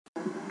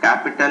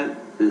Capital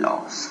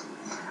loss.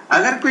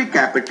 अगर कोई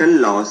capital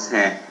loss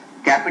है,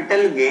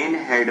 कैपिटल गेन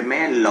हेड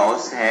में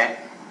लॉस है,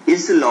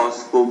 इस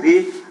लॉस को भी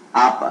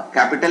आप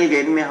कैपिटल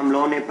गेन में हम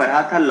लोगों ने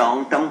पढ़ा था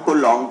लॉन्ग टर्म को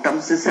लॉन्ग टर्म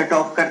से सेट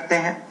ऑफ करते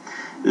हैं,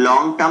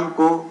 लॉन्ग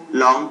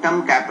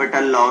टर्म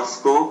कैपिटल लॉस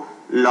को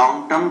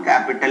लॉन्ग टर्म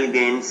कैपिटल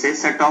गेन से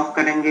सेट ऑफ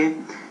करेंगे।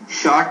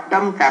 शॉर्ट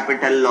टर्म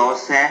कैपिटल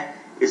लॉस है,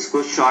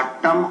 इसको शॉर्ट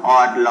टर्म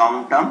और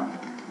लॉन्ग टर्म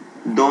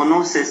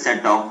दोनों से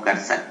सेट ऑफ कर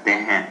सकते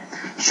हैं।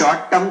 शॉर्ट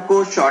टर्म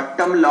को शॉर्ट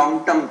टर्म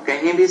लॉन्ग टर्म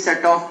कहीं भी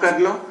सेट ऑफ कर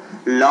लो।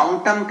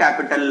 लॉन्ग टर्म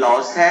कैपिटल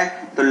लॉस है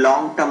तो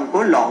लॉन्ग टर्म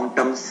को लॉन्ग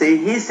टर्म से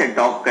ही सेट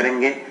ऑफ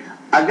करेंगे।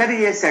 अगर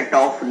ये सेट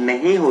ऑफ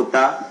नहीं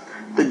होता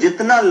तो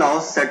जितना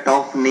लॉस सेट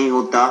ऑफ नहीं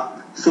होता,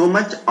 so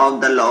much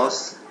of the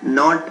loss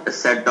not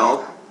set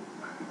off,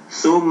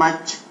 so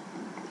much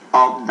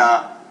of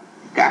the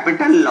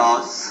capital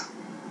loss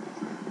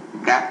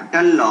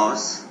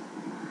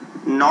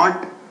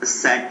not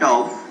set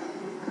off,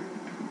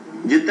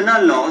 जितना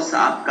लॉस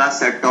आपका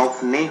सेट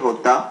ऑफ नहीं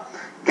होता,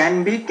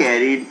 can be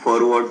carried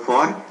forward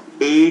for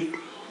 8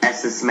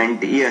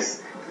 assessment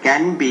years,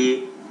 can be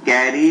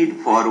carried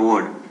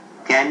forward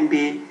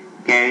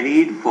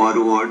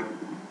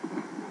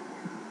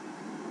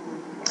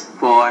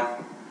for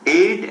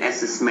 8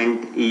 assessment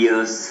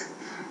years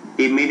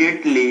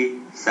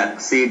immediately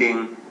succeeding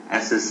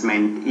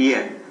assessment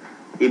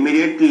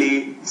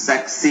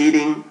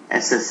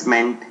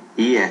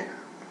year,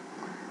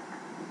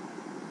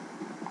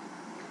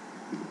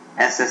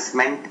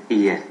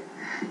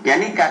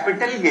 यानी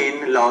capital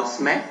gain loss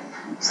में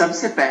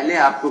सबसे पहले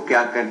आपको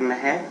क्या करना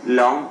है,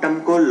 लॉन्ग टर्म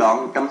को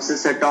लॉन्ग टर्म से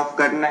सेट ऑफ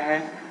करना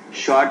है,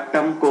 शॉर्ट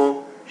टर्म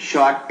को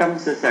शॉर्ट टर्म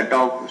से सेट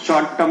ऑफ,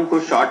 शॉर्ट टर्म को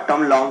शॉर्ट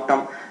टर्म लॉन्ग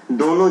टर्म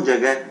दोनों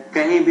जगह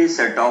कहीं भी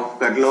सेट ऑफ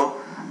कर लो।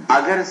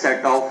 अगर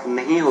सेट ऑफ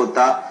नहीं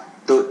होता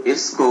तो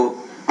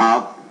इसको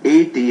आप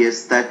 8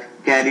 इयर्स तक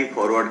कैरी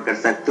फॉरवर्ड कर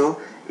सकते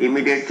हो,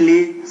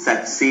 इमीडिएटली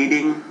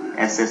सक्सीडिंग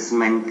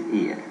असेसमेंट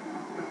ईयर।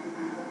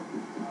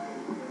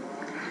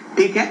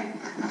 ठीक है,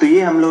 तो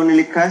ये हम लोगों ने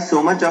लिखा है,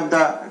 so much of the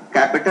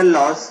capital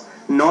loss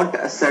not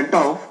set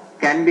of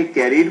can be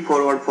carried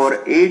forward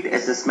for 8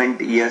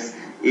 assessment years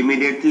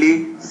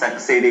immediately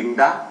succeeding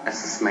the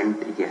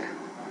assessment year.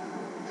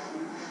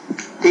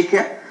 ठीक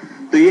है,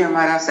 तो ये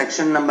हमारा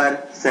सेक्शन नंबर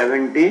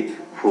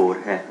 74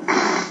 है।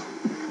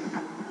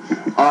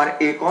 और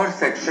एक और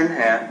सेक्शन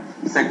है,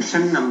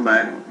 section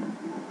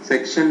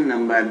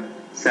number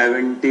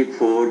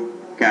 74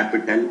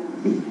 capital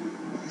A.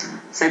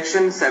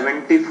 Section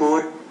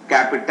 74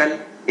 capital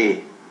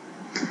A,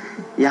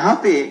 यहां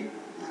पे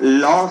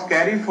loss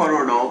carry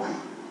forward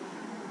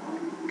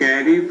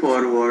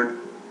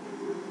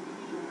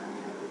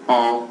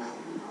of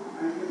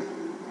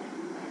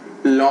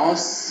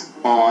loss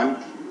on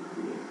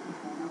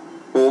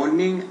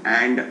owning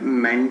and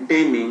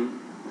maintaining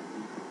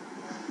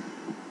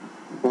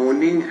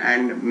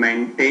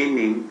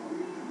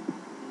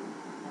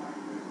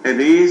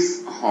race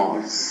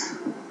horse,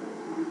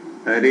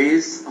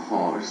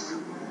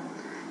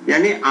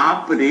 यानी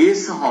आप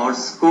रेस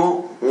हॉर्स को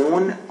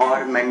ओन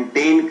और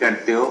मेंटेन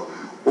करते हो।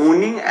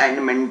 Owning and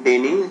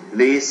maintaining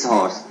race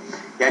horse,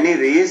 यानी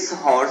रेस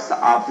हॉर्स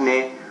आपने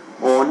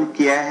ओन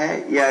किया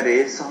है या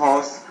रेस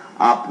हॉर्स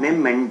आपने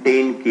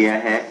मेंटेन किया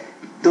है,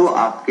 तो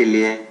आपके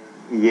लिए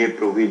ये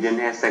प्रोविजन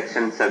है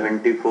section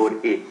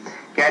 74A,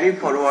 carry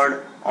forward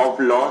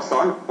of loss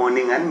on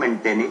owning and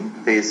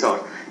maintaining race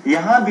horse.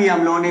 यहां भी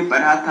हम लोगों ने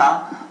पढ़ा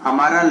था,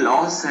 हमारा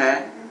लॉस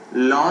है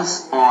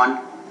loss on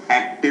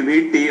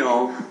activity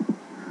of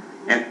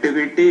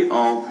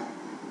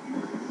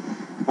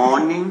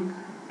owning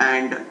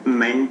and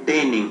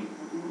maintaining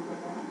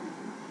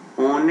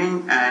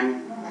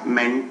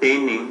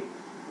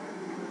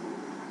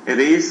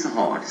race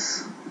horse,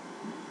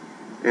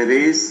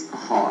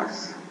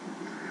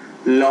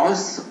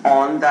 loss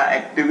on the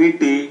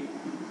activity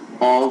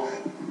of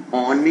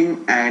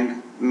owning and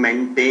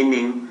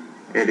maintaining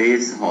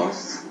race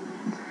horse।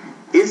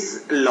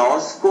 इस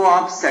लॉस को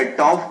आप सेट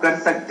ऑफ कर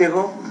सकते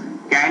हो,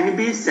 can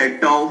be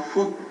set of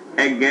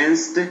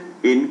against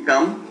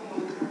income,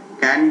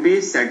 can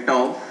be set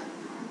of,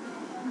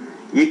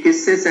 ये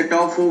किससे set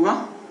of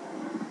होगा,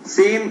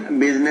 same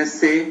business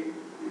से,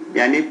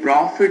 यानी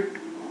प्रॉफिट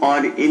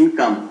और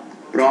income,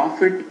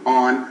 profit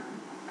on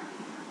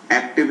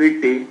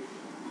activity,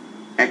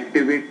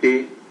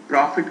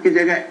 profit की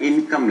जगह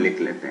इनकम लिख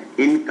लेते हैं,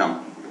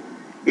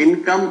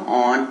 income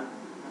on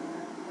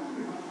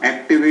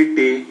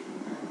activity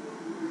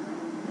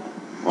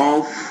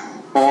of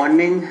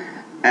owning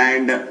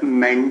and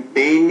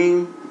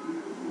maintaining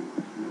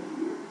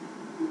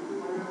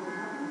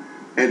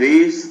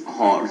race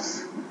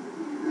horse,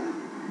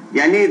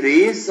 यानी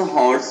रेस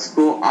हॉर्स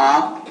को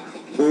आप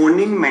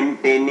ओनिंग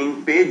मेंटेनिंग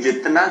पे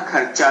जितना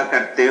खर्चा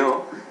करते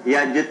हो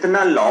या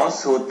जितना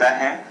लॉस होता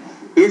है,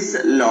 इस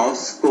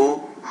लॉस को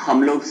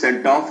हम लोग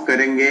सेट ऑफ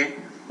करेंगे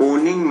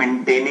ओनिंग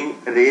मेंटेनिंग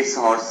रेस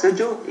हॉर्स से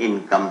जो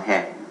इनकम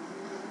है।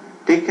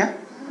 ठीक है,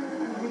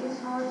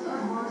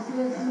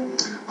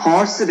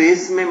 हॉर्स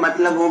रेस में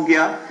मतलब हो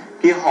गया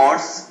कि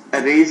हॉर्स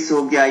रेस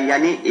हो गया,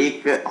 यानी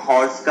एक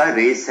हॉर्स का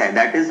रेस है,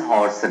 दैट इज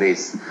हॉर्स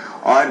रेस।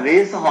 और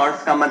रेस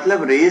हॉर्स का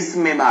मतलब रेस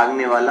में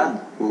भागने वाला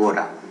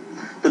घोड़ा।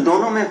 तो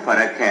दोनों में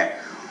फर्क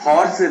है।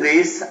 हॉर्स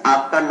रेस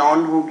आपका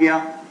नॉन हो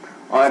गया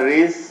और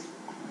रेस,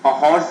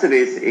 हॉर्स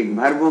रेस एक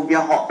वर्ब हो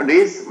गया।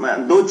 रेस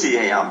दो चीज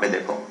है यहाँ पे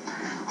देखो,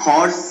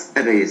 हॉर्स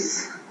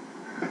रेस,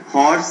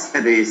 हॉर्स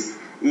रेस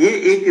ये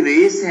एक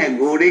रेस है,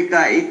 घोड़े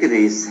का एक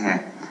रेस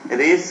है,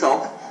 रेस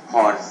ऑफ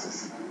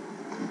हॉर्सेस,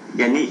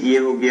 यानी ये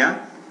हो गया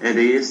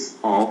रेस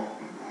ऑफ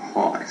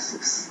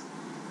हॉर्सेस।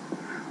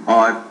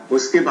 और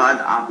उसके बाद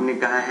आपने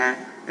कहा है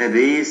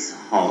race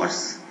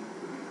horse,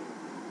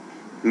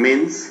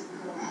 means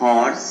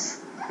horse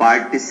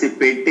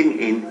participating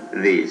in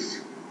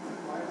race,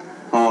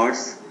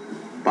 horse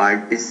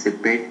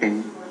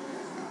participating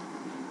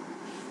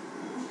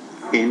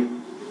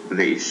in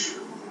race.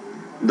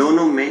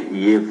 दोनों में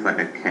ये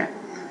फर्क है,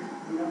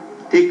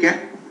 ठीक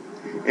है,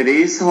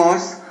 रेस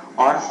हॉर्स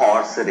और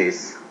हॉर्स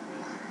रेस,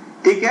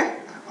 ठीक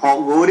है।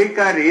 घोड़े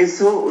का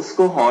रेस हो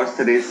उसको हॉर्स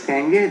रेस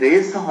कहेंगे।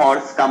 रेस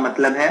हॉर्स का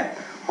मतलब है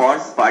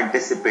horse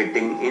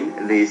participating in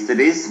race,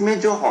 race में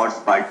जो हॉर्स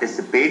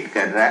पार्टिसिपेट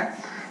कर रहा है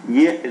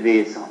ये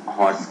रेस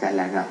हॉर्स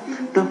कहलाएगा।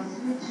 तो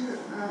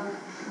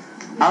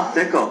आप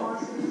देखो,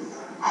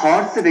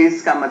 हॉर्स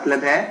रेस का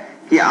मतलब है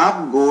कि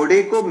आप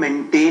घोड़े को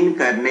मेंटेन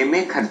करने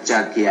में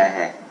खर्चा किया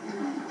है,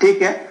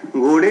 ठीक है।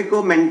 घोड़े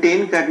को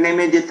मेंटेन करने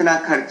में जितना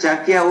खर्चा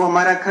किया वो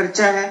हमारा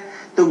खर्चा है।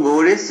 तो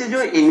घोड़े से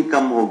जो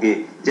इनकम होगी,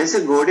 जैसे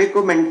घोड़े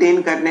को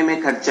मेंटेन करने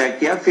में खर्चा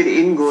किया, फिर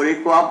इन घोड़े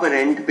को आप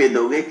रेंट पे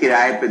दोगे,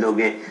 किराए पे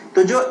दोगे,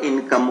 तो जो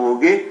इनकम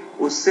होगी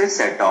उससे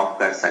सेट ऑफ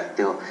कर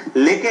सकते हो।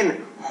 लेकिन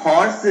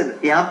हॉर्स,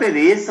 यहाँ पे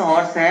रेस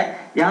हॉर्स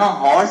है, यहाँ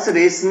हॉर्स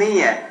रेस नहीं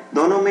है,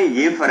 दोनों में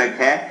ये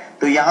फर्क है।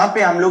 तो यहाँ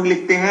पे हम लोग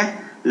लिखते हैं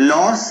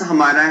लॉस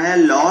हमारा है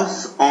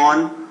loss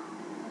on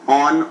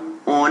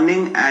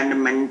owning and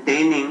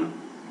maintaining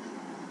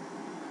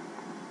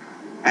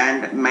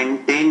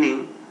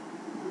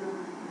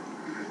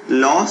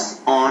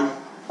loss on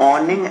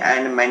owning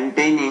and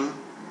maintaining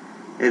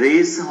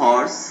race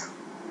horse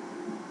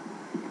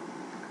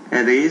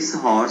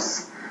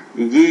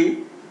ये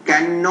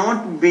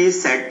cannot be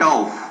set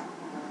off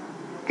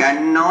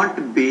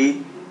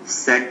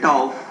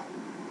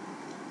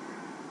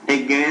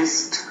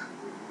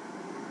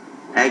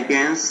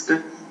against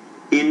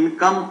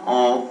income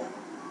of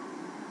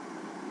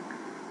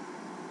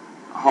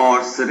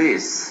horse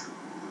race.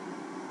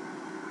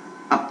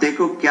 अब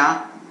देखो क्या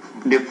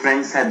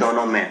डिफरेंस है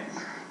दोनों में,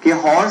 कि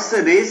हॉर्स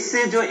रेस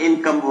से जो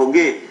इनकम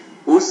होगी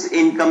उस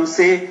इनकम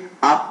से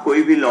आप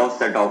कोई भी लॉस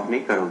सेट ऑफ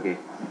नहीं करोगे।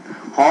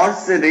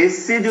 हॉर्स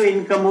रेस से जो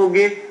इनकम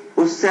होगी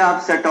उससे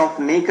आप सेट ऑफ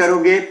नहीं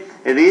करोगे,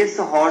 रेस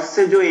हॉर्स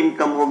से जो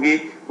इनकम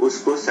होगी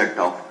उसको सेट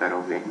ऑफ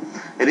करोगे।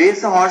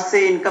 रेस हॉर्स से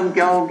इनकम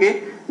क्या होगी,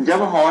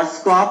 जब हॉर्स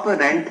को आप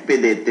रेंट पे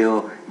देते हो,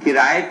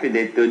 किराए पे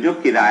देते हो, जो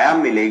किराया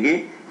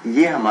मिलेगी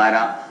ये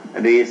हमारा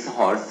रेस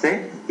हॉर्स से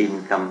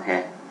इनकम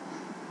है,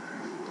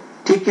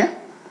 ठीक है।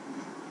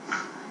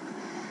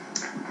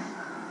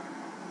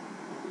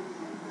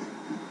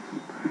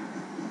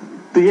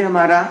 तो ये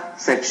हमारा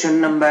सेक्शन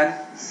नंबर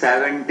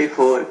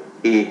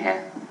 74A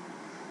है।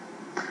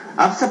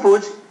 अब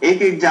सपोज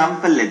एक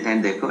एग्जाम्पल लेते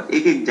हैं, देखो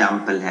एक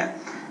एग्जाम्पल है,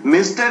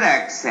 मिस्टर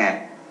एक्स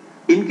है,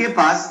 इनके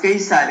पास कई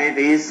सारे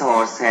रेस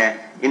हॉर्स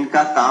है,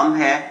 इनका काम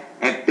है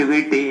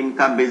एक्टिविटी,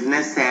 इनका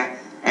बिजनेस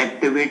है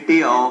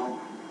activity of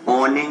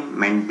owning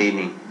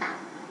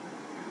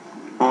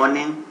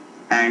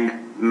and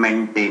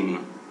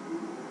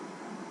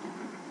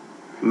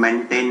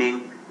maintaining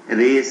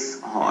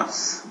race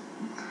horse.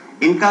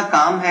 इनका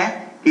काम है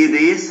कि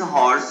रेस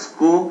हॉर्स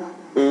को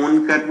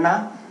ओन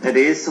करना,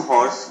 रेस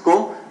हॉर्स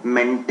को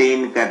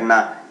मेंटेन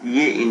करना,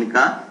 ये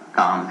इनका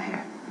काम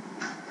है।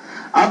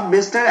 अब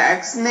मिस्टर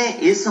एक्स ने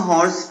इस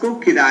हॉर्स को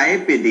किराए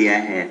पे दिया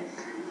है,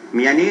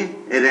 यानी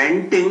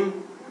renting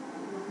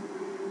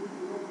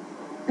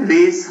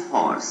race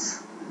horse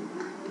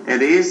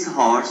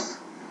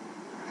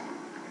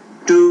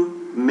to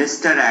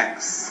mister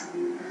x,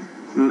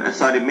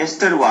 sorry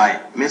mister Y.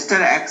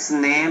 Mister x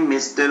ने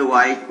मिस्टर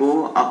वाई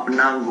को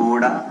अपना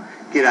घोड़ा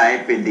किराए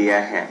पे दिया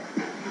है,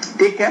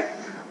 ठीक है।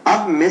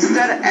 अब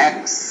मिस्टर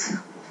एक्स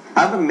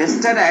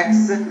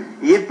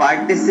ये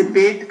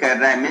पार्टिसिपेट कर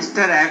रहा है,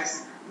 mister x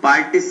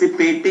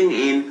participating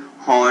in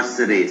horse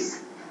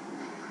race,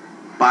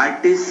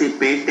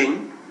 participating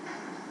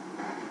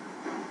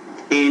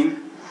in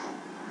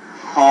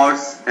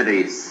horse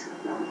race,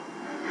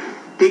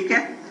 ठीक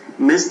है।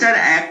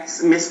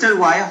 मिस्टर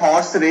वाई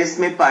हॉर्स रेस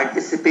में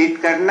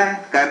पार्टिसिपेट कर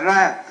रहा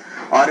है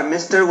और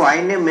मिस्टर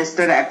वाई ने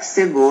मिस्टर एक्स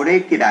से घोड़े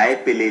किराए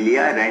पे ले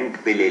लिया, रेंट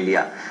पे ले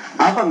लिया।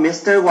 अब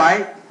मिस्टर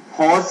वाई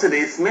हॉर्स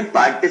रेस में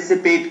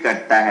पार्टिसिपेट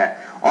करता है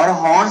और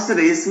हॉर्स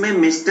रेस में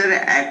मिस्टर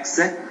एक्स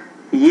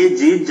ये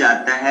जीत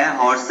जाता है।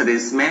 हॉर्स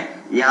रेस में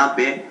यहाँ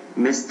पे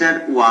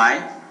मिस्टर वाई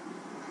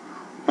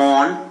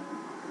ऑन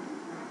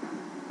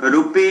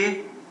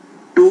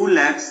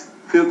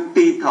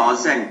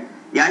 ₹2,50,000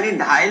 यानी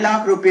 2.5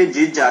 लाख रुपए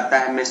जीत जाता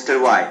है मिस्टर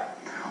वाई।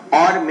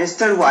 और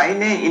मिस्टर वाई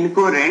ने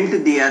इनको रेंट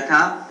दिया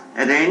था,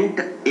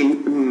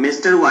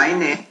 मिस्टर वाई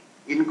ने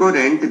इनको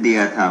रेंट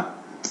दिया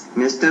था,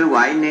 मिस्टर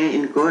वाई ने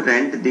इनको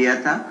रेंट दिया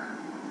था,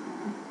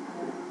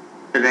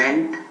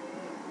 रेंट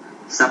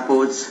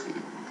सपोज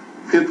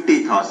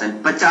 50,000,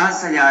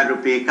 50,000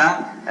 रुपए का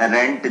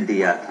रेंट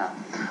दिया था,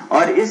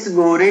 और इस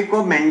गोरे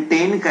को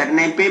मेंटेन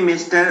करने पे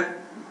मिस्टर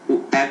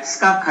एक्स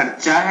का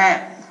खर्चा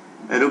है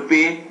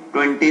रुपए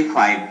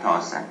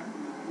 25,000,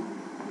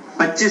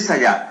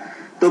 25,000।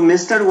 तो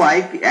मिस्टर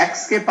वाई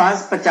एक्स के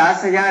पास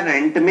 50,000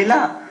 रेंट मिला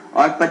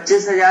और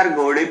 25,000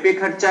 घोड़े पे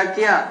खर्चा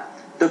किया,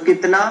 तो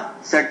कितना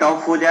सेट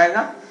ऑफ हो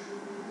जाएगा,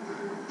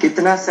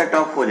 कितना सेट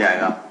ऑफ हो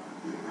जाएगा,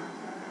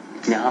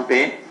 यहाँ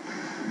पे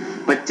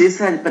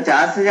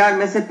 50,000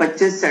 में से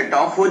 25 सेट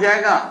ऑफ हो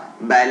जाएगा,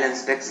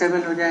 बैलेंस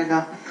टैक्सेबल हो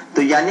जाएगा।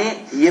 तो यानी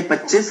ये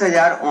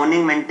 25,000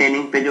 ओनिंग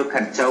मेंटेनिंग पे जो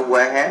खर्चा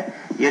हुआ है,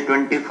 ये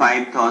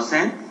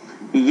 25,000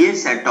 ये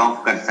सेट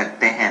ऑफ कर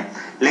सकते हैं।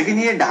 लेकिन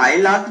ये 2.5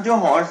 लाख जो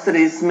हॉर्स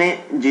रेस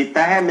में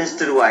जीता है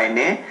मिस्टर वाई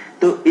ने,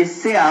 तो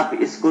इससे आप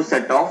इसको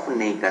सेट ऑफ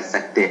नहीं कर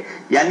सकते,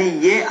 यानी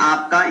ये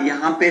आपका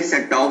यहाँ पे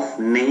सेट ऑफ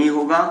नहीं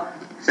होगा,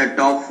 सेट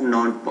ऑफ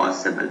नॉट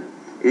पॉसिबल,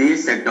 ये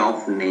सेट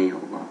ऑफ नहीं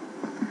होगा,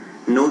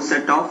 no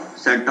set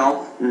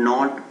of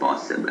not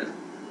possible,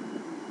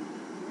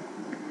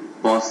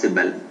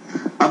 possible.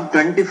 अब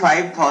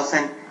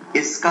 25,000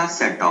 इसका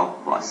सेट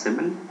ऑफ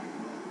पॉसिबल,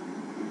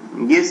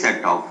 ये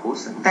सेट ऑफ हो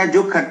सकता है,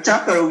 जो खर्चा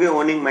करोगे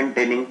ओनिंग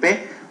मेंटेनिंग पे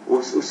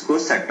उसको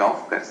सेट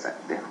ऑफ कर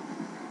सकते हो।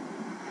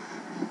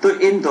 तो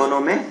इन दोनों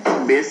में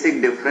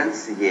बेसिक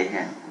डिफरेंस ये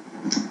है।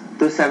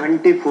 तो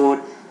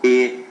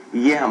 74A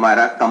ये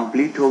हमारा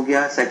कंप्लीट हो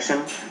गया,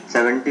 सेक्शन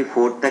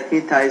 74 तक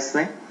ही था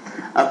इसमें।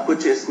 अब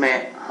कुछ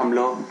इसमें हम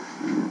लोग,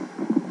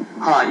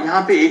 हाँ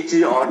यहाँ पे एक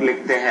चीज और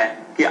लिखते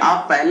हैं कि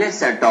आप पहले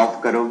सेट ऑफ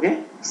करोगे,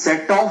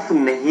 सेट ऑफ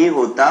नहीं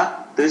होता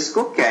तो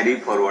इसको कैरी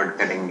फॉरवर्ड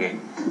करेंगे।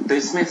 तो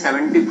इसमें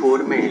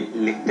 74 में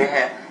लिखते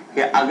हैं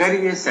कि अगर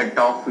ये सेट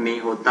ऑफ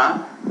नहीं होता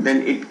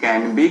then it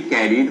can be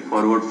carried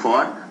forward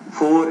for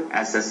 4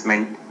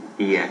 assessment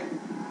year.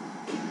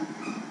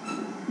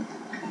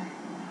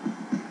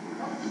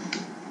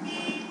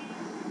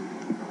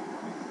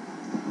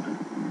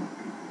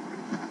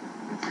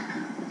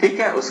 ठीक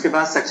है, उसके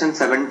बाद सेक्शन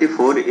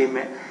 74A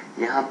में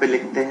यहां पे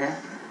लिखते हैं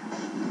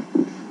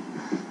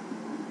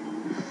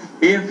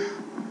if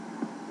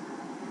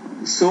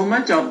so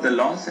much of the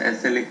loss,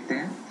 ऐसे लिखते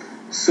हैं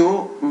so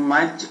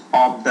much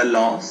of the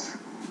loss,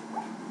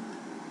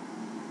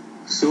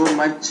 so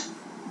much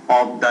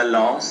of the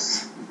loss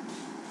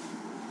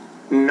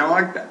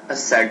not a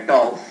set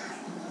off,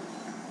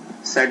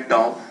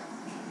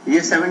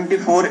 ये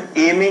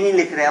 74A में ही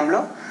लिख रहे हैं हम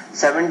लोग,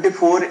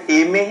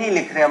 74A में ही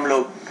लिख रहे हैं हम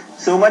लोग।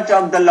 so much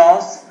of the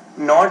loss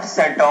not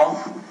set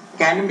off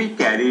can be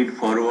carried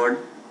forward,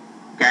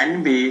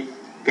 can be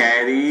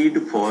carried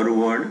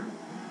forward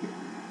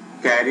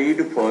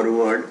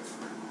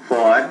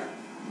for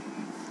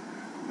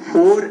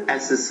 4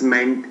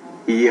 assessment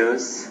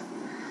years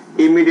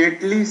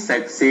immediately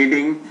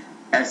succeeding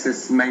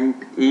assessment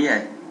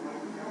year,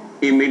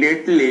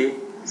 immediately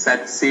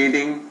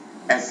succeeding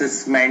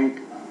assessment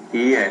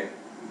year,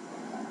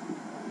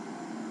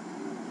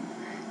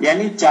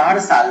 यानी 4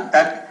 साल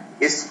तक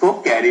इसको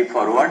कैरी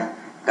फॉरवर्ड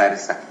कर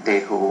सकते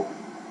हो।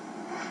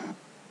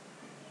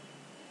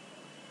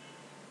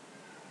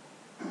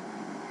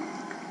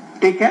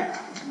 ठीक है,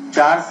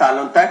 4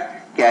 सालों तक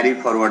कैरी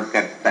फॉरवर्ड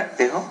कर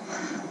सकते हो।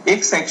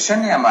 एक सेक्शन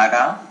है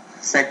हमारा,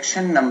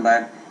 section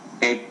number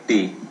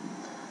 80,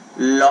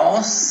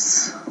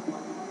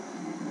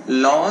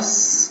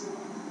 loss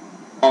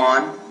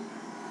on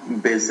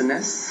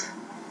business,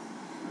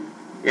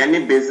 यानी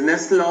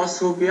बिजनेस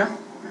लॉस हो गया,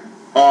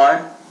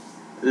 और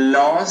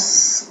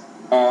लॉस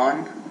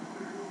ऑन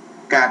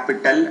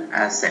कैपिटल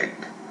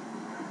एसेट,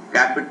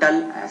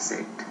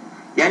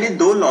 यानी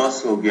 2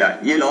 लॉस हो गया।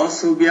 ये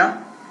लॉस हो गया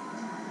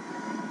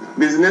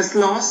बिजनेस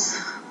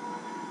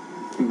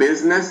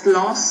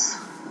लॉस,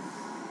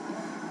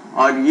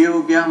 और ये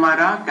हो गया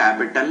हमारा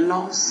कैपिटल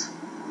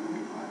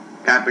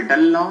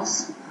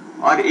लॉस,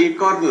 और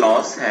एक और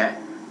लॉस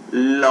है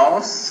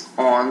loss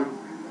on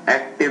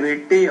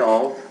activity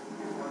of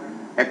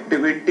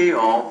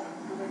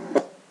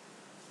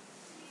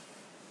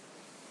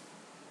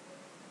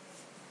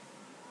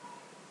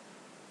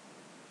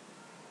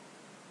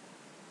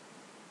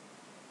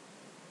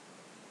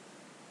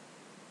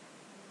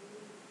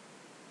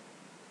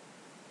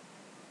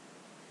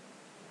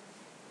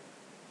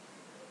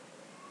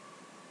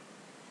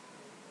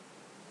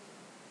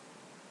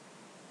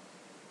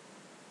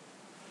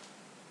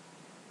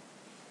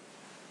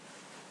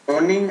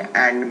owning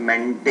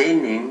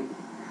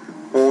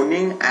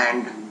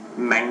and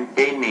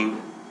maintaining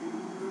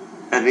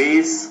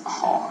race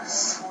horse।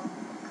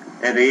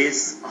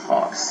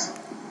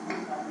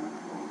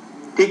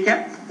 ठीक है,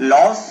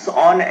 loss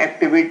on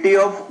activity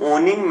of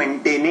owning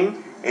maintaining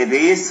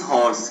race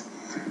horse.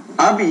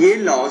 अब ये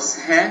लॉस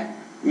है,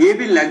 ये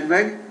भी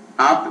लगभग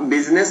आप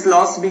बिजनेस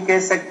लॉस भी कह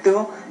सकते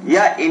हो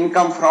या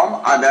इनकम फ्रॉम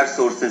अदर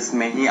सोर्सेस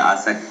में ही आ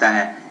सकता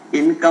है।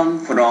 इनकम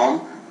फ्रॉम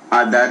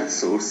अदर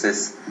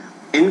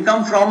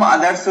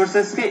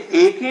सोर्सेस के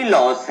एक ही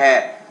लॉस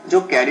है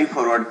जो कैरी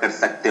फॉरवर्ड कर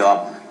सकते हो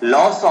आप।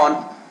 Loss on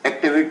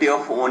activity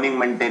of owning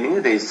maintaining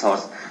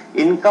resource,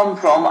 income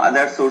from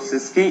other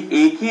sources की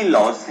एक ही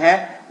लॉस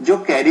है जो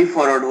कैरी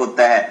फॉरवर्ड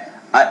होता है।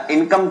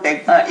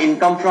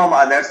 इनकम फ्रॉम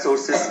अदर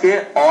सोर्सेज के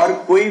और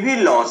कोई भी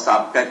लॉस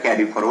आपका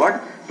कैरी फॉरवर्ड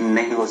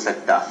नहीं हो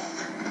सकता।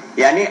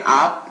 यानी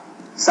आप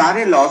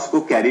सारे लॉस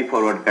को कैरी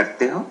फॉरवर्ड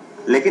करते हो,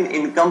 लेकिन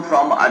इनकम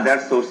फ्रॉम अदर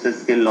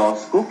सोर्सेज के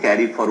लॉस को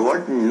कैरी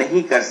फॉरवर्ड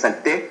नहीं कर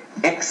सकते,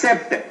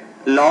 accept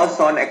loss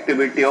on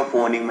activity of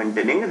owning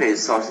maintaining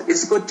resource.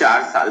 इसको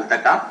 4 साल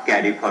तक आप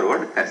कैरी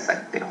फॉरवर्ड कर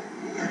सकते हो।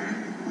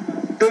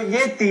 तो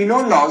ये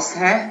तीनों लॉस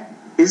है,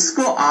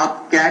 इसको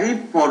आप कैरी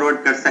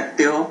फॉरवर्ड कर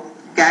सकते हो।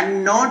 Can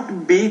not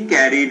be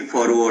carried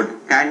forward,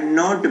 can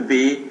not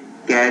be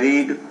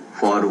carried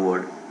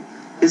forward,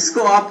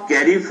 इसको आप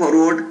कैरी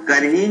फॉरवर्ड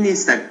कर ही नहीं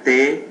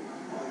सकते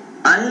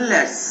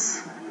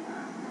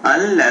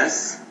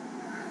unless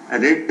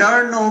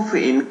return of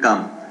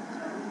income,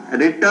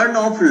 return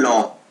of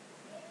loss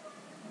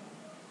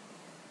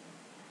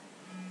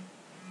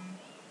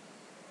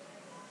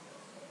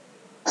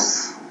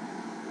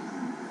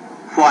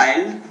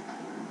filed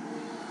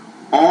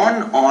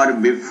on or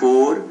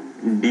before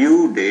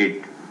due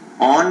date,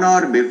 on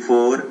or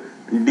before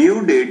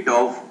due date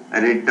of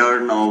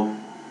return of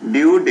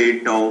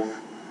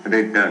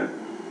return,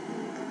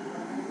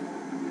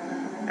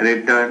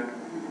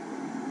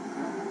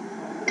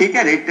 ठीक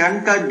है। Return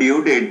का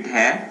due date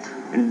है,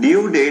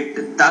 due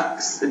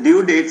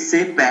date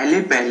से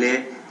पहले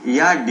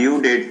या ड्यू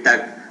डेट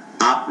तक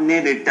आपने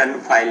रिटर्न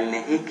फाइल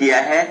नहीं किया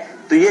है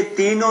तो ये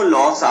तीनों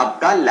लॉस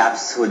आपका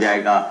लैप्स हो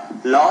जाएगा।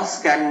 Loss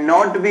can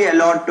not be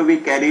allowed to be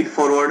carried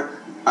forward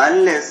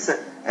unless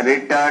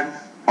return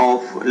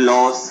of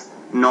loss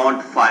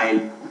not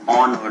file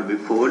on और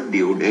बिफोर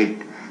ड्यू डेट।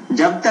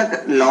 जब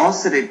तक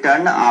लॉस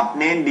रिटर्न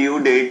आपने ड्यू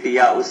डेट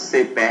या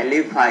उससे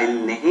पहले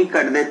फाइल नहीं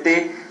कर देते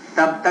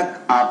तब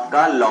तक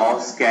आपका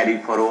लॉस कैरी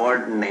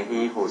फॉरवर्ड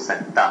नहीं हो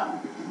सकता,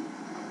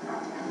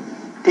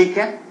 ठीक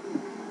है।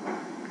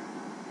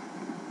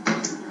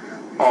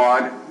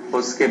 और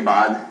उसके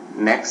बाद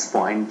नेक्स्ट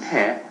पॉइंट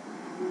है,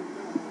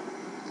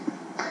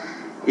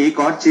 एक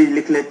और चीज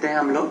लिख लेते हैं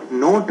हम लोग,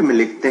 नोट में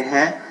लिखते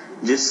हैं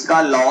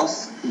जिसका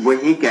लॉस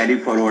वही कैरी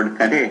फॉरवर्ड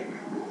करे,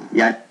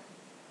 या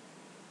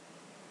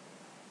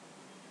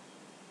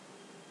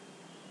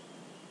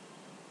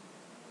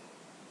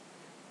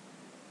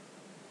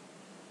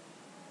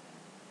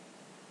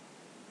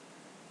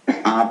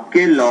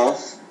आपके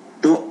लॉस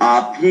तो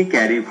आप ही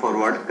कैरी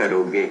फॉरवर्ड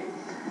करोगे।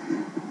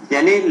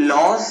 यानी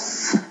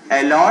loss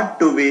allowed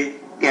to be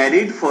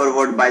carried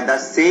forward by the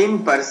same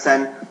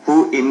person who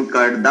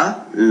incurred the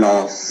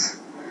loss।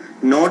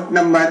 Note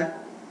number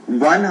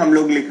 1 हम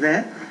लोग लिख रहे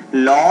हैं,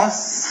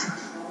 loss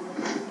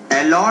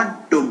allowed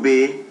to be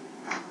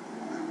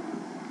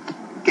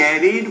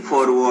carried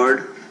forward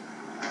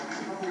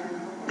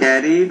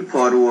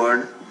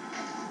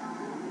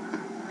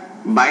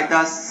by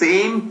the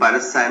same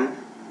person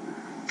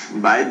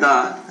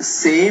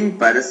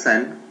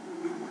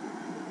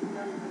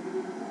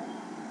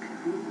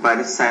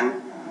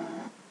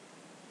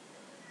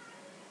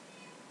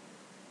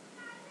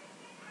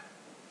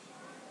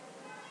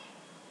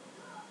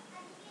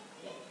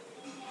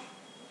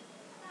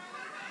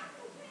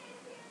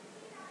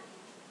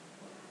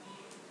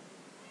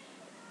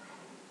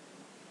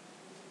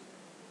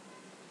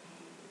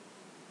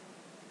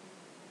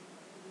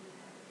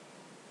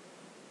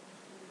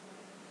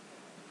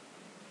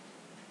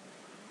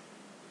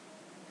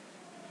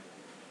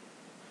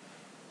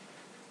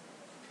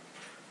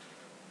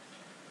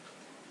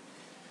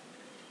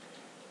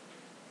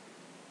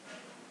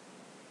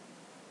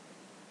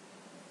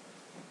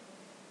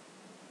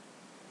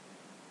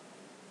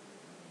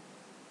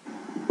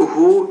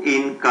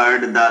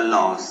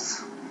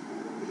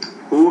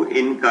who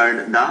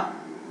incurred the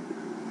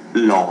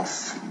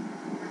loss,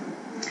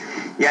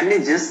 यानी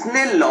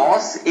जिसने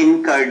loss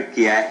incurred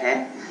किया है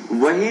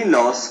वही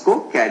लॉस को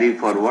कैरी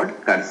फॉरवर्ड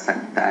कर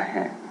सकता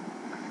है,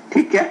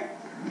 ठीक है।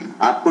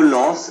 आपको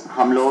लॉस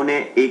हम लोगों ने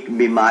एक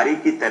बीमारी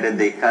की तरह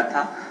देखा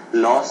था,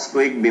 लॉस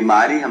को एक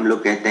बीमारी हम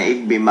लोग कहते हैं,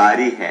 एक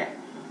बीमारी है।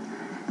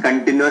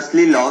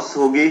 कंटिन्यूअसली लॉस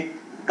होगी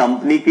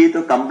कंपनी की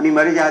तो कंपनी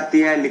मर जाती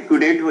है,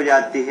 लिक्विडेट हो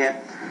जाती है।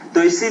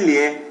 तो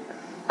इसीलिए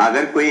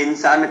अगर कोई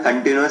इंसान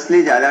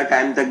कंटिन्यूअसली ज्यादा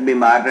टाइम तक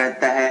बीमार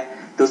रहता है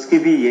तो उसकी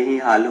भी यही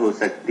हाल हो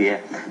सकती है।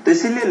 तो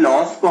इसीलिए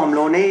लॉस को हम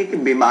लोगों ने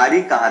एक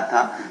बीमारी कहा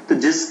था, तो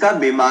जिसका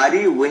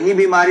बीमारी वही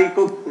बीमारी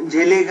को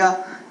झेलेगा।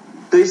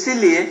 तो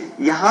इसीलिए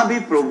यहां भी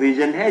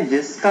प्रोविजन है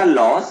जिसका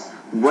लॉस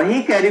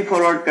वही कैरी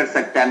फॉरवर्ड कर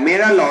सकता है।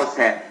 मेरा लॉस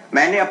है,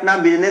 मैंने अपना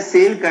बिजनेस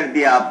सेल कर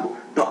दिया आपको,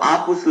 तो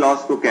आप उस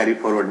लॉस को कैरी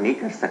फॉरवर्ड नहीं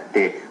कर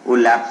सकते, वो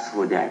लैप्स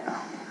हो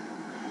जाएगा,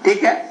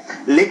 ठीक है।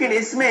 लेकिन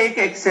इसमें एक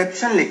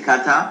एक्सेप्शन लिखा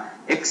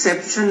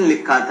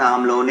था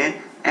हम लोगों ने,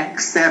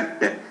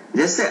 एक्सेप्ट,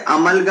 जैसे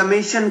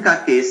अमलगमेशन का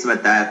केस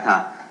बताया था।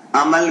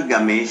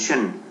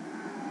 अमलगमेशन,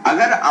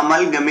 अगर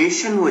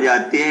अमलगमेशन हो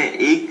जाती है,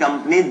 एक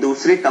कंपनी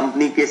दूसरी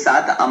कंपनी के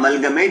साथ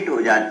अमलगमेट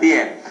हो जाती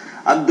है,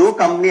 अब दो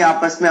कंपनी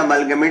आपस में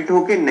अमलगमेट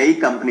होकर नई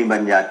कंपनी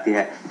बन जाती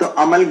है, तो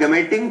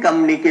अमलगमेटिंग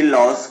कंपनी के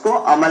लॉस को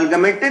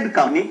अमलगमेटेड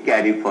कंपनी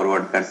कैरी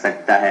फॉरवर्ड कर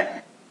सकता है।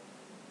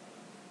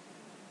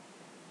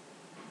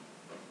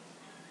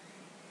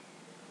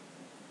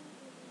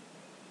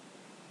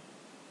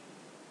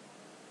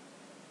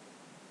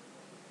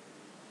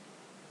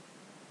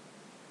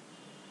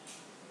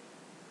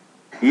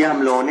 ये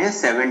हम लोगों ने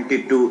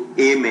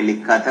 72A में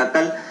लिखा था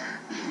कल,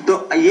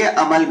 तो ये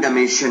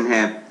अमलगमेशन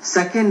है।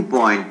 Second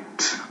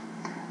point,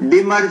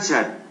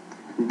 demerger.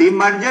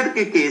 डिमर्जर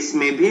के केस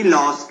में भी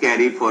लॉस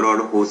कैरी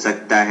फॉरवर्ड हो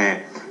सकता है।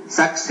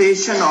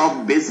 सक्सेशन ऑफ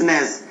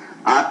बिजनेस,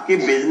 आपकी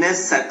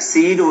बिजनेस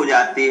सक्सीड हो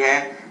जाती है,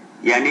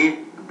 यानी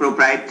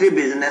प्रोप्राइटरी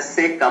बिजनेस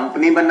से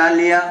कंपनी बना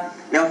लिया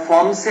या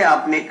फर्म से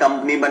आपने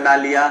कंपनी बना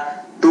लिया,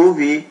 तो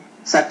भी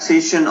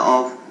सक्सेशन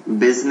ऑफ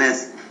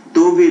बिजनेस,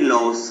 तो भी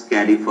लॉस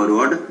कैरी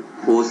फॉरवर्ड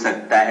हो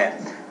सकता है।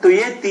 तो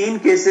ये तीन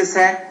केसेस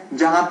है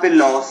जहां पे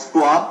लॉस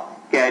को आप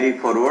कैरी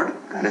फॉरवर्ड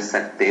कर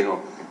सकते हो,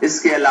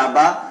 इसके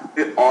अलावा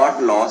कोई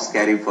और लॉस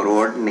कैरी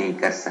फॉरवर्ड नहीं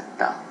कर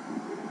सकता।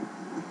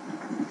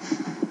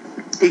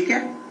 ठीक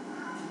है,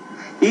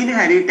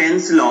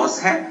 इनहेरिटेंस लॉस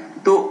है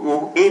तो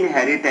वो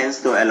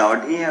इनहेरिटेंस तो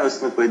अलाउड ही है,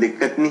 उसमें कोई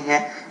दिक्कत नहीं है।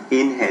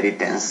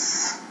 इनहेरिटेंस,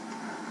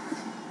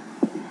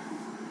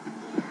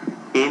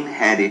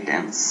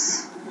 इनहेरिटेंस,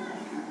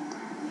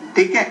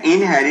 ठीक है।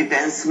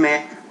 इनहेरिटेंस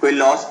में कोई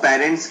लॉस,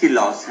 पेरेंट्स की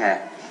लॉस है,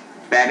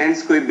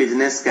 पेरेंट्स कोई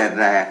बिजनेस कर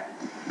रहा है,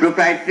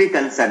 प्रोप्राइटरी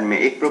कंसर्न में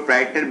एक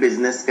प्रोप्राइटर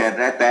बिजनेस कर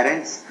रहा है,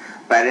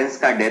 पेरेंट्स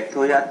का डेथ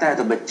हो जाता है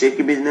तो बच्चे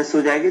की बिजनेस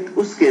हो जाएगी,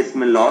 तो उस केस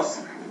में लॉस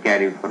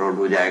कैरी फॉरवर्ड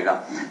हो जाएगा।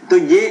 तो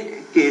ये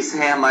केस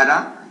है हमारा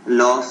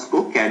लॉस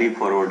को कैरी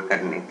फॉरवर्ड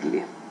करने के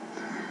लिए।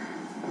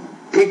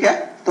 ठीक है,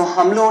 तो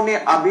हम लोगों ने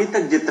अभी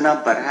तक जितना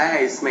पढ़ा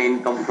है इसमें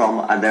इनकम फ्रॉम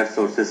अदर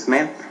सोर्सेस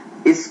में,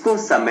 इसको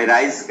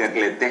समराइज कर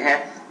लेते हैं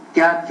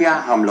क्या क्या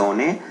हम लोगों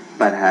ने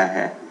पढ़ा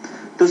है।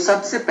 तो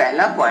सबसे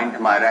पहला पॉइंट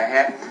हमारा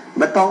है,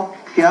 बताओ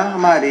क्या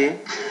हमारे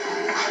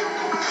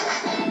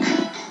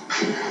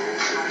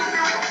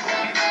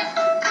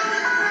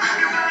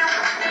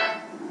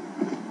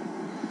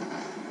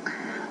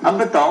अब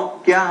बताओ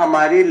क्या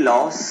हमारी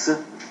लॉस,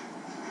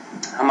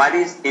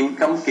 हमारी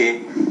इनकम के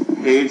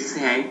हेड्स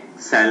हैं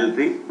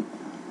सैलरी,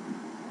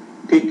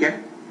 ठीक है।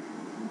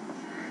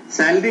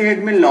 सैलरी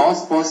हेड में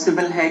लॉस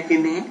पॉसिबल है कि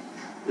नहीं?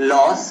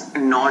 Loss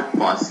not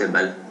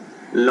possible,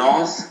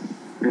 loss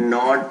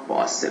not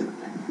possible,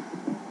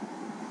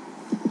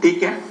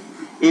 ठीक है।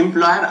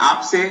 एम्प्लॉयर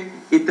आपसे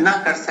इतना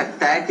कर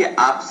सकता है कि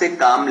आपसे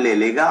काम ले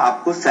लेगा,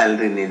 आपको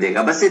सैलरी नहीं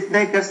देगा, बस इतना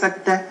ही कर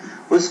सकता है,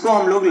 उसको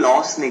हम लोग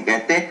लॉस नहीं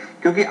कहते,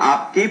 क्योंकि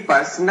आपकी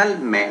पर्सनल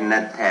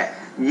मेहनत है,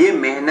 ये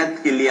मेहनत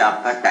के लिए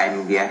आपका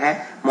टाइम गया है,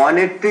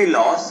 मॉनेटरी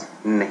लॉस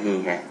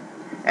नहीं है।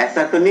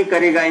 ऐसा तो नहीं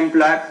करेगा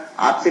एम्प्लॉयर,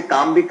 आपसे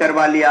काम भी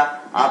करवा लिया,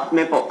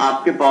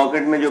 आपके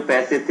पॉकेट में जो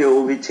पैसे थे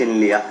वो भी छीन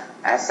लिया,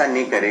 ऐसा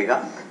नहीं करेगा।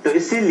 तो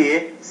इसीलिए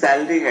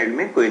सैलरी हेड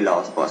में कोई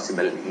लॉस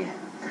पॉसिबल नहीं है।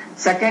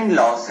 सेकेंड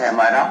लॉस है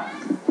हमारा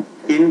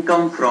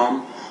इनकम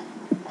फ्रॉम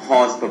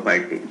हाउस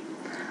प्रॉपर्टी।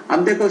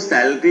 अब देखो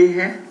सैलरी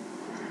है,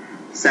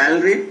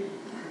 salary,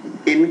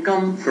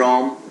 income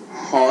from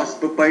house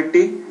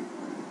property,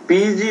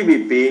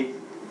 PGBP,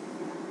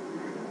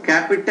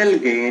 capital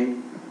gain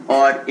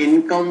और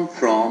इनकम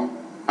फ्रॉम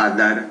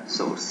अदर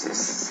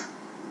सोर्सेस।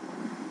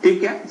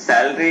 ठीक है,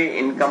 salary,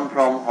 income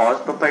from house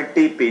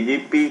property,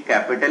 PGP,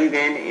 capital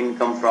gain,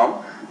 income from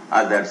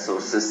other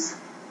sources.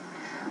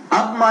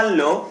 अब मान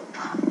लो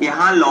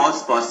यहां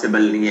लॉस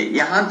पॉसिबल नहीं है,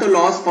 यहां तो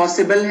लॉस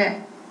पॉसिबल है,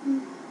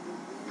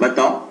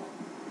 बताओ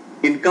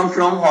इनकम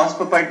फ्रॉम हाउस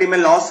प्रॉपर्टी में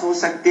लॉस हो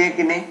सकती है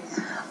कि नहीं?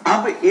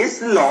 अब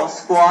इस लॉस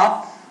को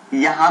आप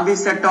यहां भी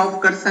सेट ऑफ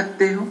कर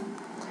सकते हो,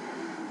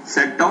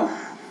 सेट ऑफ,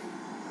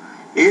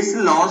 इस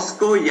लॉस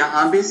को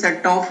यहां भी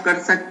सेट ऑफ कर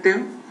सकते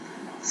हो,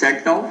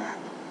 सेट ऑफ,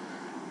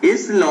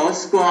 इस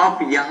लॉस को आप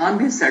यहां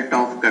भी सेट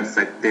ऑफ कर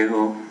सकते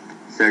हो,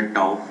 सेट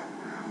ऑफ,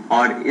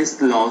 और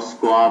इस लॉस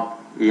को आप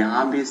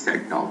यहां भी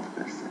सेट ऑफ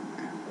कर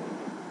सकते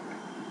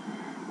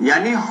हो।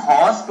 यानी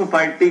हाउस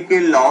प्रॉपर्टी के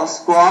लॉस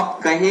को आप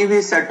कहीं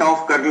भी सेट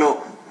ऑफ कर लो,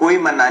 कोई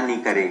मना नहीं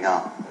करेगा,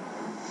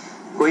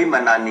 कोई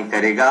मना नहीं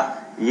करेगा,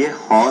 ये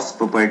हाउस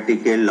प्रॉपर्टी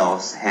के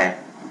लॉस है।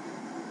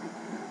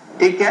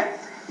 ठीक है,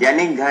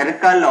 यानी घर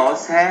का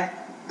लॉस है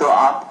तो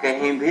आप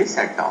कहीं भी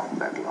सेट ऑफ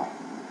कर लो।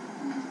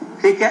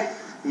 ठीक है,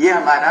 ये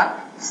हमारा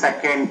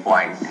सेकेंड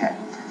पॉइंट है।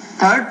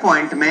 थर्ड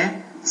पॉइंट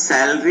में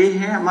सैलरी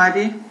है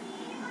हमारी,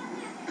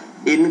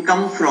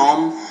 इनकम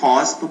फ्रॉम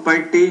हाउस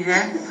प्रॉपर्टी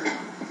है,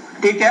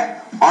 ठीक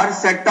है, और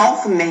सेट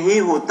ऑफ नहीं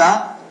होता,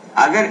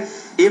 अगर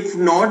इफ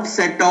नॉट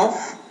सेट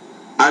ऑफ,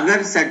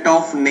 अगर सेट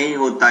ऑफ नहीं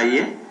होता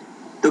ये,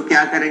 तो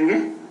क्या करेंगे?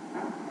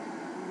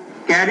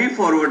 कैरी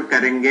फॉरवर्ड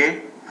करेंगे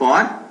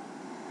फॉर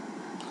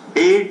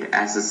 8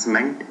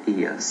 असेसमेंट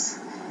ईयर्स।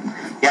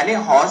 यानी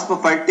हाउस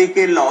प्रॉपर्टी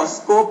के लॉस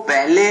को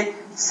पहले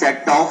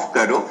सेट ऑफ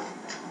करो,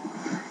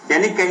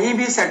 यानी कहीं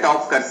भी सेट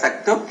ऑफ कर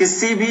सकते हो,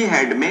 किसी भी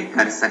हेड में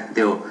कर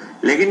सकते हो,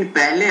 लेकिन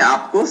पहले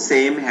आपको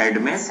सेम हेड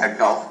में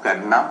सेट ऑफ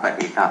करना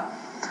पड़ेगा।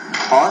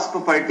 हॉर्स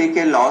प्रॉपर्टी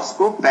के लॉस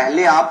को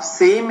पहले आप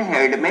सेम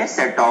हेड में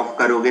सेट ऑफ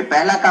करोगे।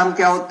 पहला काम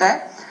क्या होता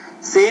है?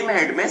 सेम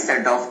हेड में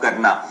सेट ऑफ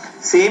करना।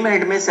 सेम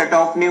हेड में सेट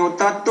ऑफ नहीं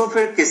होता तो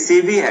फिर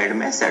किसी भी हेड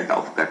में सेट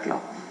ऑफ कर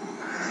लो।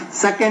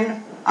 सेकंड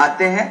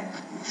आते हैं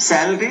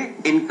salary,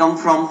 income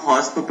from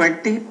horse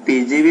property,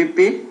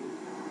 पीजीवीपी,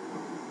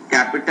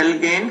 capital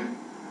gain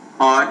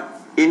और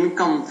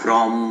इनकम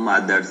फ्रॉम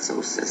अदर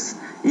सोर्सेस।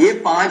 ये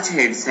 5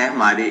 हेड्स हैं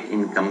हमारे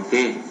इनकम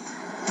के।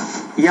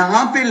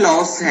 यहां पे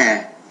लॉस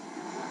है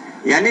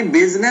यानी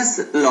बिजनेस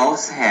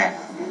लॉस है।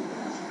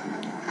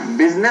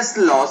 बिजनेस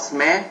लॉस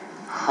में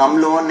हम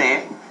लोगों ने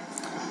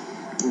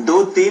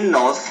 2-3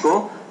 लॉस को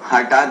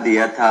हटा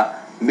दिया था।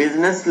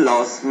 बिजनेस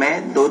लॉस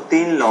में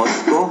 2-3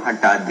 लॉस को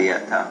हटा दिया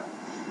था।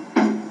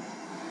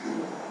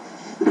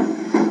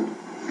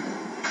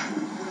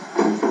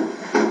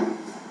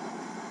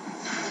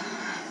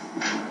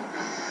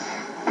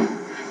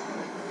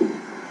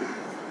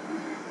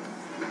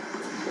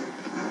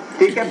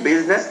 ठीक है,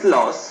 बिजनेस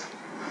लॉस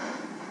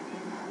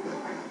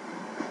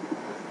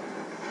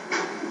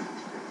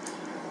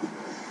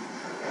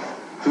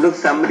हम लोग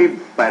समरी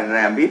पढ़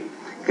रहे हैं अभी,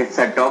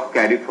 सेट ऑफ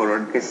कैरी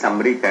फॉरवर्ड के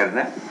समरी कर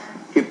रहे हैं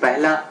कि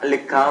पहला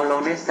लिखा हम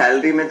लोगों ने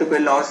सैलरी में तो कोई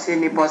लॉस ही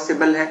नहीं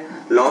पॉसिबल है,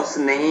 लॉस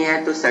नहीं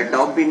है तो सेट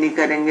ऑफ भी नहीं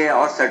करेंगे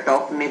और सेट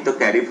ऑफ नहीं तो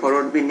कैरी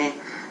फॉरवर्ड भी नहीं,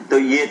 तो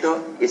ये तो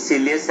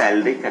इसीलिए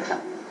सैलरी खत्म,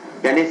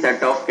 यानी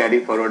सेट ऑफ कैरी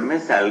फॉरवर्ड में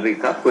सैलरी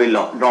का कोई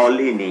रोल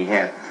ही नहीं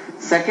है।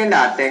 सेकंड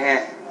आते हैं,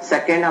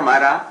 सेकंड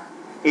हमारा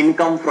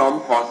इनकम फ्रॉम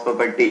हॉर्स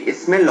प्रॉपर्टी,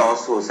 इसमें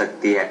लॉस हो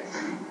सकती है।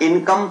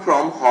 इनकम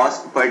फ्रॉम हॉर्स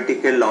प्रॉपर्टी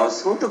के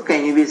लॉस हो तो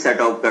कहीं भी सेट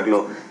ऑफ कर लो,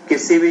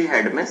 किसी भी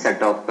हेड में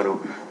सेट ऑफ करो।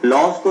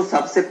 लॉस को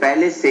सबसे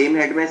पहले सेम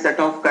हेड में सेट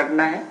ऑफ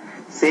करना है,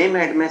 सेम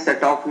हेड में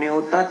सेट ऑफ नहीं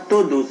होता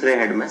तो दूसरे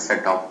हेड में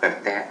सेट ऑफ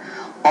करते हैं,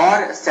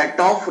 और सेट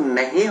ऑफ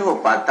नहीं हो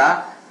पाता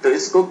तो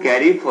इसको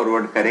कैरी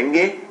फॉरवर्ड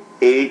करेंगे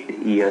 8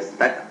 इयर्स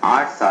तक,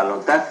 8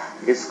 सालों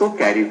तक इसको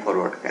कैरी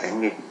फॉरवर्ड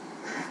करेंगे।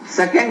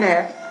 सेकंड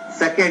है,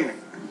 सेकंड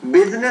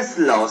बिजनेस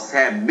लॉस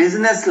है।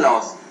 बिजनेस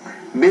लॉस,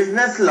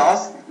 बिजनेस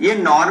लॉस ये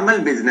नॉर्मल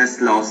बिजनेस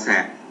लॉस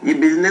है, ये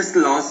business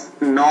loss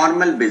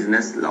normal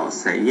business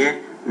loss है, ये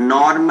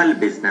normal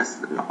business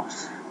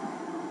loss,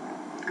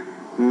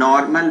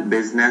 normal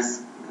business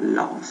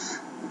loss.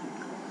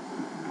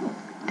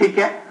 ठीक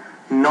है,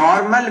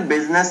 नॉर्मल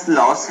बिजनेस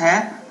लॉस है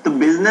तो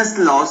बिजनेस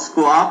लॉस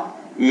को आप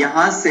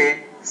यहां से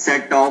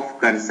सेट ऑफ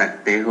कर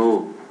सकते हो,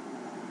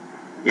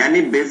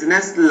 यानी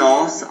बिजनेस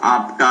लॉस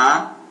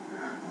आपका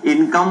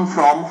इनकम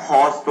फ्रॉम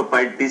हॉर्स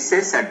प्रॉपर्टी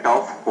से सेट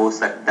ऑफ हो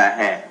सकता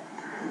है।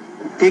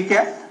 ठीक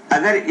है,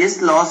 अगर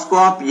इस लॉस को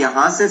आप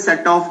यहां से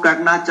सेट ऑफ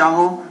करना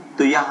चाहो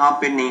तो यहां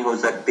पे नहीं हो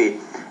सकते।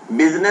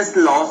 बिजनेस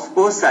लॉस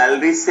को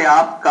सैलरी से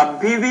आप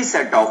कभी भी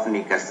सेट ऑफ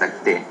नहीं कर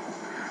सकते।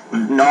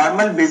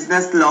 नॉर्मल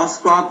बिजनेस लॉस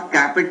को आप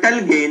कैपिटल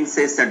गेन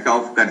से सेट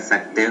ऑफ कर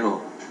सकते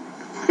हो,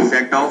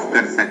 सेट ऑफ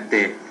कर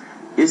सकते,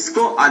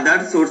 इसको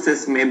अदर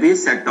सोर्सेस में भी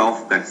सेट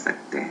ऑफ कर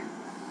सकते हैं।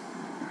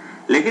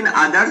 लेकिन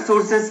अदर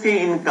सोर्सेस की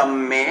इनकम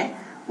में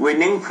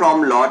winning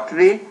from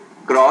lottery,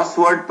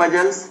 crossword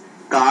puzzles,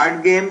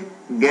 card game,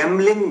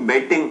 gambling,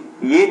 betting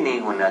ये नहीं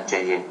होना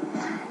चाहिए।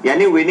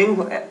 यानी विनिंग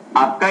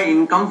आपका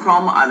इनकम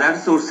फ्रॉम अदर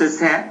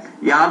सोर्सेस है,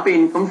 यहाँ पे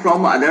इनकम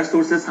फ्रॉम अदर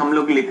सोर्सेस हम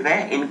लोग लिख रहे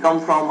हैं। इनकम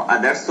फ्रॉम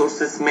अदर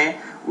सोर्सेस में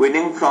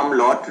winning from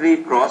lottery,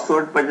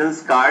 crossword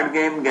puzzles, card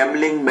game,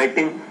 gambling,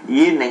 betting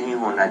ये नहीं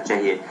होना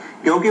चाहिए,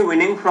 क्योंकि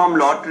winning from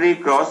lottery,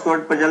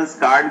 crossword puzzles,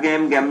 card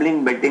game,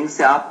 gambling, betting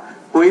से आप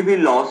कोई भी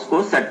लॉस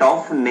को सेट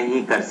ऑफ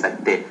नहीं कर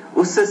सकते,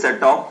 उससे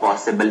सेट ऑफ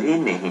पॉसिबल ही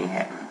नहीं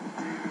है।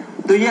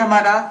 तो ये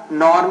हमारा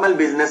नॉर्मल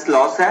बिजनेस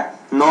लॉस है।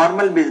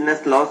 नॉर्मल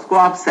बिजनेस लॉस को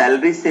आप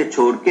सैलरी से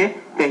छोड़ के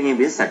कहीं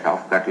भी सेट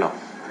ऑफ कर लो।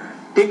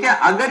 ठीक है,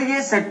 अगर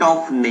ये सेट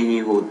ऑफ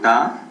नहीं होता,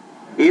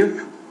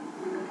 if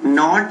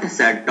not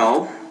set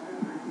of,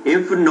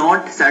 if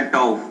not set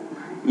of,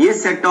 ये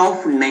सेट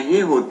ऑफ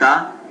नहीं होता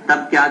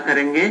तब क्या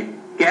करेंगे?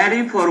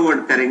 कैरी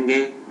फॉरवर्ड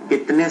करेंगे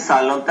कितने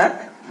सालों तक?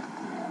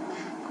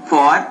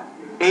 फॉर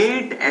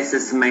 8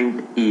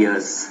 असेसमेंट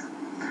ईयर्स,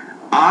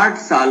 8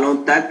 सालों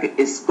तक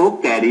इसको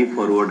कैरी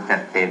फॉरवर्ड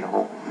करते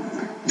रहो।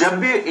 जब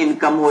भी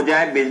इनकम हो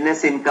जाए,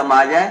 बिजनेस इनकम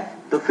आ जाए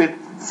तो फिर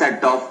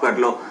सेट ऑफ कर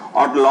लो,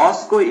 और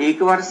लॉस को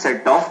एक बार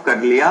सेट ऑफ कर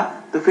लिया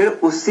तो फिर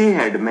उसी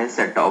हेड में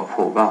सेट ऑफ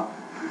होगा।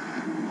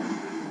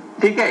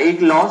 ठीक है,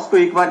 एक लॉस को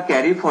एक बार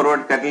कैरी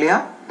फॉरवर्ड कर लिया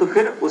तो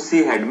फिर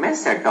उसी हेड में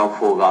सेट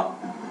ऑफ होगा।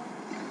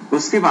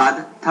 उसके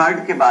बाद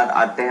थर्ड के बाद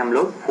आते हैं हम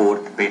लोग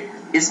फोर्थ पे।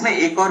 इसमें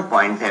एक और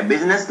पॉइंट है,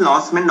 बिजनेस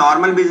लॉस में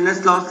नॉर्मल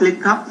बिजनेस लॉस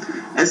लिखा,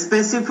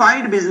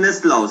 स्पेसिफाइड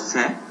बिजनेस लॉस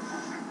है,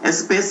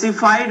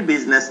 specified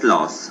business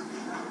loss.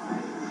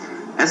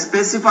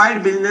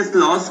 Specified business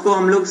loss को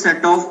हम लोग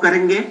सेट ऑफ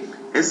करेंगे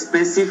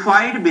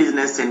स्पेसिफाइड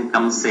बिजनेस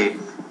इनकम से,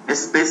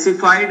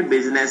 स्पेसिफाइड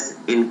बिजनेस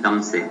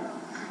इनकम से,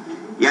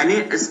 यानी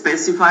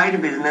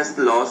स्पेसिफाइड बिजनेस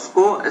लॉस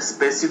को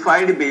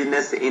स्पेसिफाइड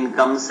बिजनेस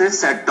इनकम से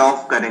सेट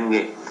ऑफ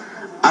करेंगे।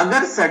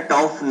 अगर सेट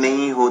ऑफ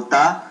नहीं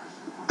होता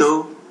तो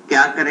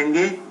क्या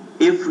करेंगे?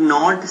 If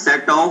not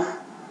set of,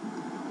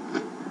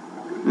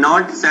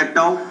 not set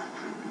of,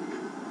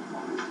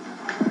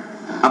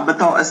 अब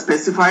बताओ,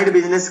 स्पेसिफाइड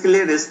बिजनेस के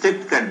लिए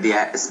रिस्ट्रिक्ट कर दिया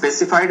है,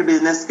 स्पेसिफाइड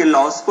बिजनेस के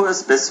लॉस को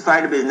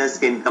स्पेसिफाइड बिजनेस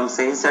के इनकम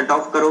से ही सेट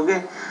ऑफ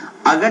करोगे।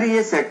 अगर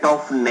ये सेट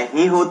ऑफ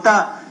नहीं होता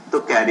तो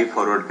कैरी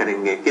फॉरवर्ड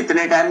करेंगे।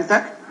 कितने टाइम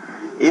तक?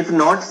 If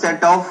not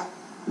set of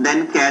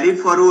then carry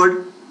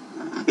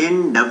forward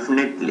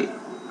indefinitely,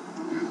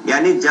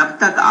 यानी जब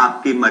तक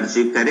आपकी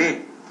मर्जी करे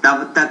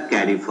तब तक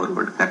कैरी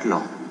फॉरवर्ड कर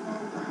लो।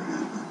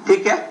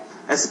 ठीक है,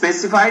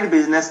 स्पेसिफाइड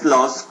बिजनेस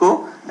लॉस को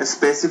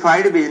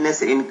स्पेसिफाइड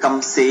बिजनेस इनकम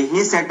से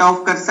ही सेट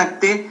ऑफ कर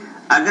सकते।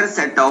 अगर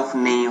सेट ऑफ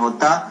नहीं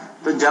होता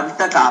तो जब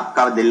तक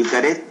आपका दिल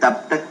करे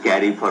तब तक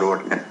कैरी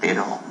फॉरवर्ड करते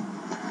रहो।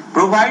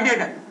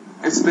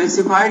 Provided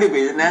specified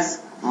business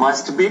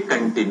must be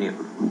continue,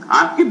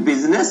 आपकी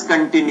बिजनेस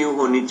कंटिन्यू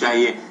होनी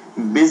चाहिए।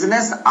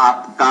 बिजनेस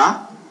आपका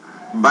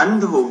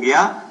बंद हो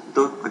गया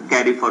तो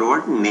कैरी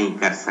फॉरवर्ड नहीं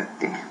कर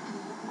सकते।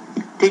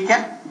 ठीक है,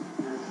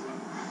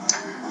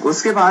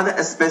 उसके बाद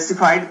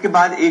स्पेसिफाइड के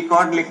बाद एक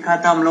और लिखा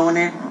था हम लोगों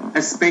ने,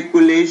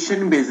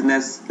 speculation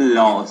business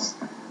loss.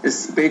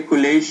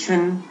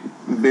 Speculation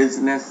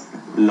business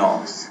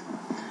loss,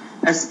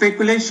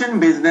 speculation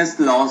business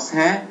loss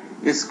है,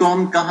 इसको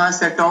हम कहां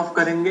सेट ऑफ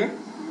करेंगे?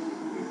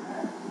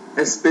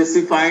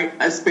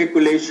 स्पेसिफाइड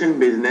स्पेकुलेशन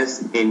बिजनेस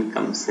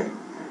इनकम से,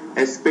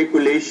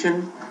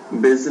 स्पेकुलेशन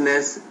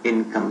बिजनेस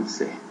इनकम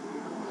से।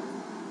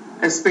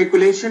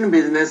 स्पेकुलेशन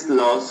बिजनेस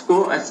लॉस को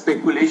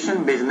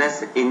स्पेकुलेशन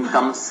बिजनेस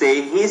इनकम से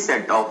ही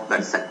सेट ऑफ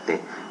कर सकते,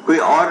 कोई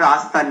और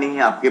रास्ता नहीं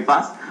है आपके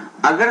पास।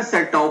 अगर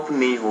सेट ऑफ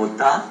नहीं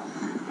होता,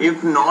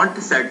 इफ नॉट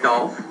सेट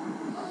ऑफ,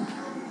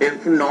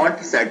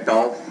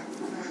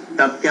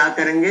 तब क्या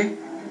करेंगे?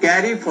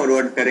 कैरी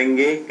फॉरवर्ड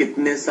करेंगे।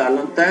 कितने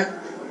सालों तक?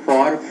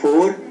 For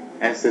 4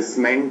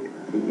 assessment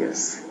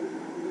years.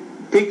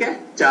 ठीक है,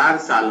 4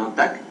 सालों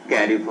तक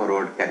कैरी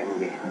फॉरवर्ड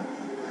करेंगे।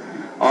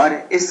 और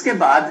इसके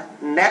बाद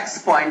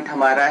नेक्स्ट पॉइंट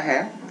हमारा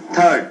है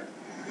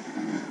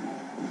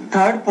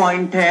थर्ड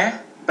पॉइंट है,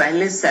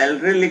 पहले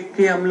सैलरी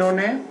लिखी हम लोगों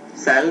ने,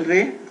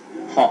 salary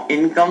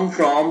income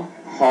from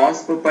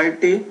house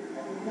property.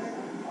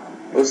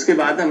 उसके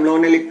बाद हम लोगों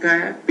ने लिखा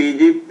है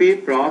PGP,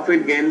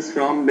 profit gains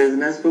from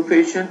business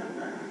profession,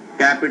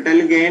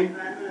 capital gain,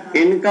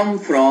 income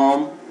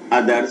from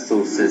other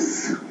sources.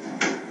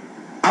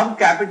 अब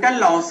कैपिटल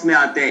लॉस में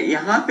आते हैं।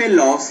 यहां पे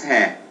लॉस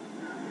है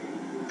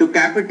तो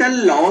कैपिटल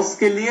लॉस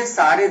के लिए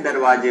सारे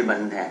दरवाजे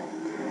बंद है,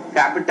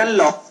 कैपिटल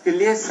लॉस के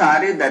लिए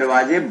सारे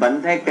दरवाजे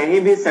बंद है, कहीं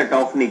भी सेट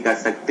ऑफ नहीं कर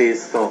सकते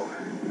इसको।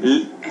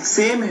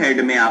 सेम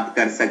हेड में आप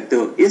कर सकते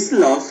हो। इस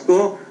लॉस को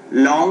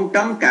लॉन्ग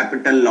टर्म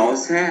कैपिटल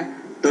लॉस है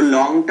तो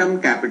लॉन्ग टर्म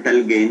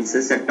कैपिटल गेन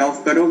से सेट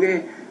ऑफ करोगे।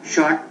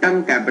 शॉर्ट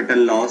टर्म कैपिटल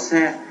लॉस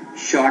है,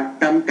 शॉर्ट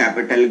टर्म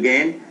कैपिटल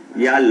गेन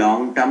या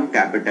लॉन्ग टर्म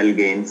कैपिटल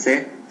गेन से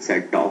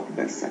सेट ऑफ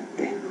कर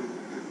सकते हैं,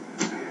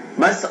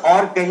 बस।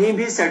 और कहीं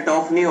भी सेट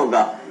ऑफ नहीं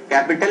होगा।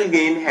 कैपिटल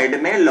गेन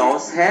हेड में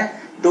लॉस है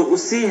तो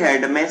उसी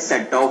हेड में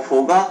सेट ऑफ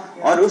होगा,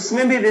 और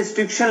उसमें भी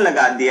रिस्ट्रिक्शन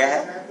लगा दिया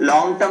है,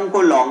 लॉन्ग टर्म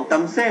को लॉन्ग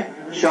टर्म से,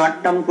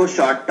 शॉर्ट टर्म को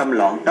शॉर्ट टर्म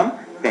लॉन्ग टर्म,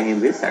 कहीं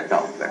भी सेट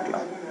ऑफ कर लो।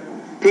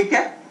 ठीक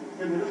है,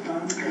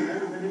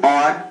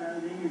 और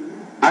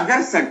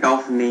अगर सेट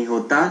ऑफ नहीं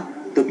होता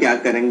तो क्या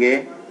करेंगे?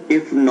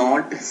 इफ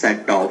नॉट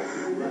सेट ऑफ,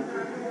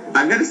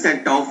 अगर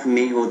सेट ऑफ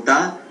नहीं होता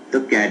तो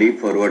कैरी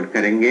फॉरवर्ड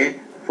करेंगे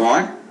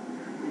फॉर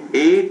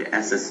 8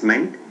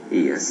 असेसमेंट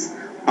ईयर्स।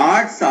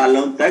 8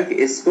 सालों तक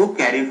इसको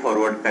कैरी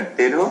फॉरवर्ड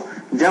करते रहो।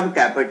 जब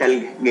कैपिटल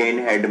गेन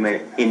हेड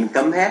में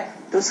इनकम है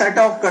तो सेट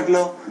ऑफ कर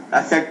लो।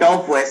 सेट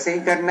ऑफ वैसे ही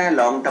करना है,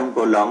 लॉन्ग टर्म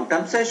को लॉन्ग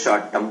टर्म से,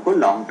 शॉर्ट टर्म को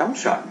लॉन्ग टर्म,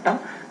 शॉर्ट टर्म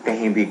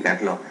कहीं भी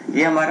कर लो।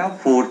 ये हमारा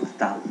 4th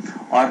था।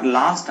 और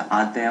लास्ट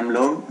आते हैं हम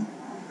लोग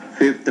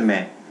 5th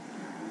में,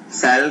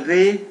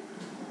 salary,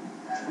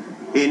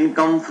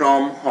 income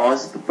from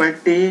house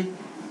property,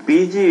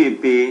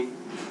 पीजीवीपी,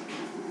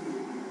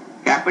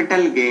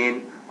 capital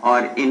gain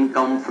और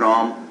इनकम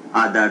फ्रॉम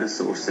अदर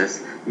सोर्सेस।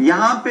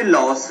 यहां पे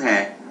लॉस है,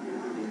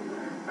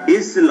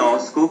 इस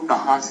लॉस को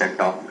कहां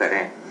सेट ऑफ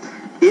करें?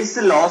 इस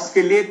लॉस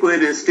के लिए कोई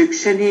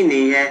रिस्ट्रिक्शन ही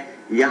नहीं है,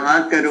 यहां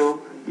करो,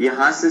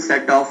 यहां से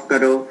सेट ऑफ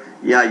करो,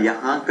 या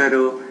यहां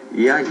करो,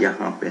 या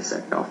यहां पे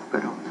सेट ऑफ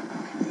करो।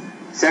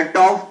 सेट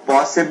ऑफ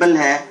पॉसिबल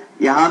है,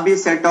 यहां भी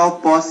सेट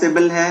ऑफ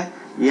पॉसिबल है,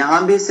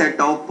 यहां भी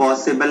सेट ऑफ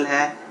पॉसिबल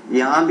है,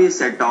 यहां भी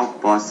सेट ऑफ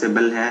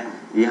पॉसिबल है,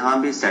 यहां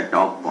भी सेट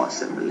ऑफ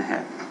पॉसिबल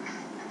है।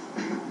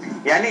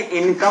 यानी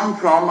income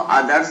from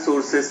other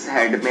sources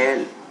head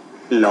में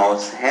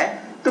लॉस है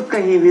तो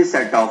कहीं भी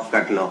सेट ऑफ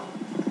कर लो।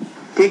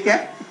 ठीक है,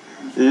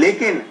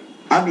 लेकिन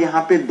अब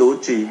यहां पे 2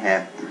 चीज है,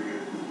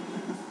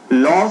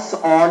 loss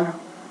on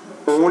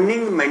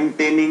owning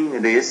maintaining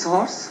race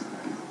horse,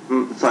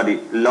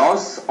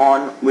 loss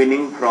on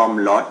winning from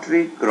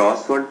lottery,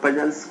 crossword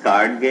puzzles,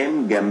 card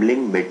game,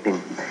 gambling, betting.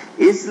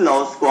 इस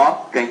लॉस को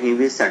आप कहीं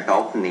भी सेट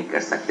ऑफ नहीं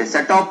कर सकते,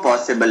 सेट ऑफ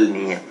पॉसिबल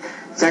नहीं है।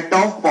 सेट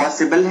ऑफ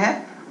पॉसिबल है,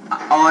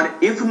 और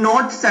इफ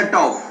नॉट सेट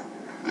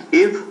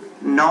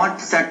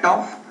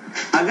ऑफ,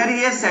 अगर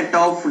ये सेट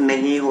ऑफ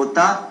नहीं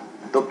होता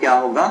तो क्या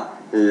होगा?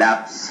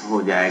 लैप्स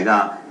हो जाएगा,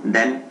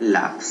 देन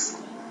लैप्स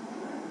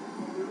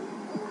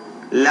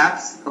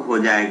हो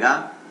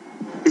जाएगा,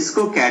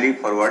 इसको कैरी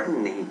फॉरवर्ड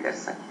नहीं कर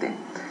सकते।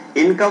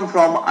 इनकम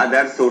फ्रॉम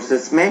अदर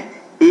सोर्सेस में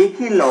एक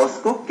ही लॉस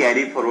को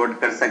कैरी फॉरवर्ड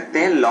कर सकते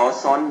हैं,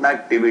 loss on the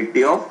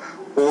activity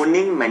of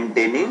owning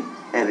maintaining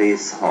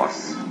race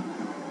horse.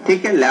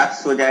 ठीक है,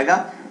 लैप्स हो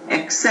जाएगा,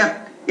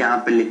 एक्सेप्ट यहां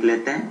पे लिख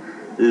लेते हैं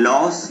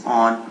loss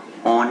on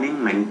owning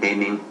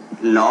maintaining,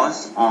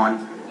 loss on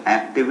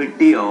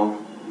activity of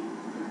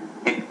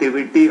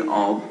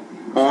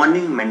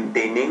owning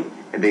maintaining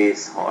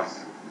race horse.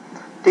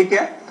 ठीक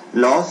है,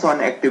 loss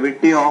on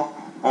activity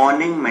of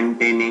owning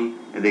maintaining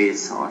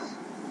race horse.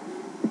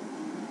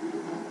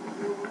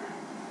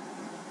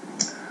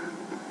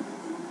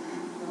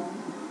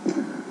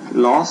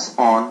 Loss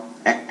on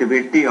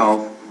activity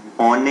of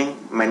owning,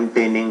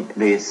 maintaining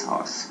race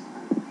horse.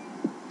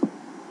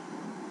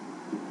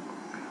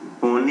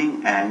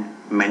 Owning and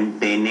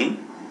maintaining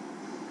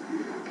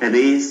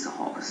race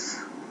horse.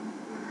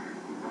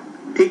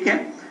 ठीक है,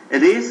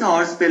 race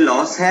horse पे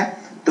loss है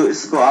तो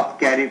इसको आप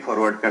carry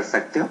forward कर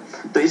सकते हो,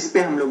 तो इस पे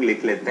हम लोग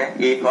लिख लेते हैं,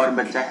 एक और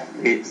बच्चा है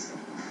रेस।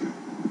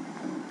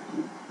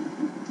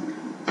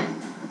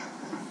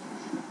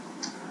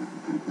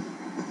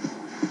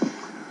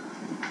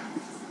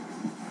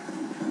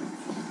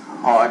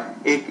 और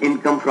एक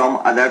इनकम फ्रॉम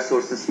अदर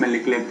सोर्सेस में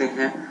लिख लेते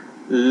हैं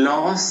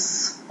loss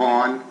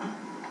on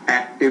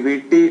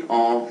activity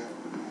of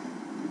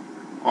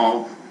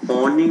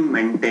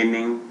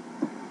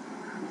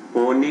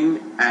owning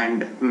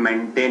and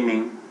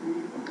maintaining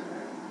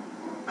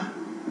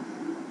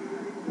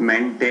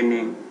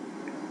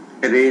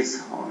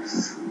race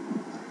horse.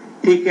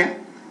 ठीक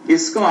है,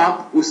 इसको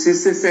आप उसी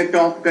से सेट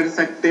ऑफ कर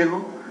सकते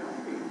हो,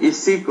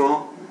 इसी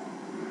को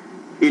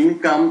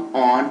income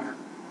on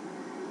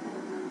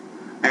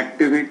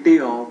activity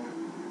of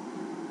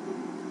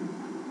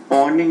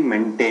owning,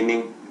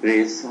 maintaining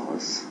race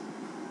horse,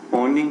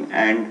 owning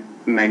and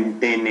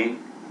maintaining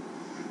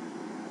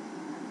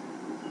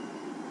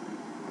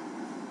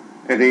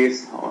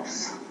race horse।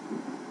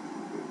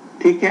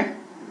 ठीक है,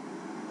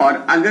 और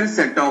अगर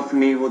सेट ऑफ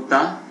नहीं होता,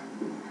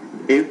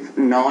 if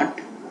not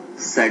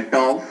set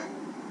off,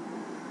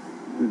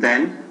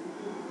 then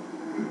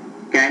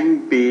can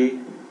be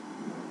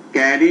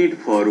carried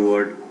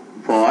forward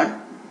for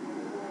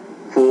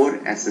 4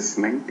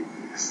 assessment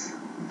years,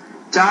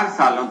 4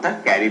 सालों तक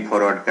कैरी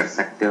फॉरवर्ड कर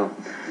सकते हो।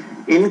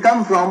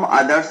 इनकम फ्रॉम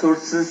अदर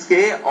सोर्सेस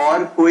के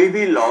और कोई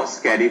भी लॉस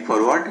कैरी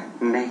फॉरवर्ड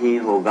नहीं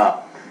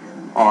होगा।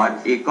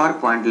 और एक और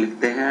पॉइंट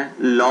लिखते हैं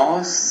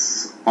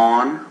loss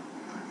on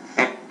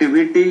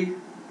activity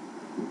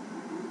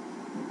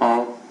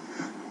of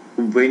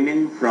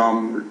winning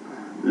from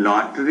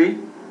lottery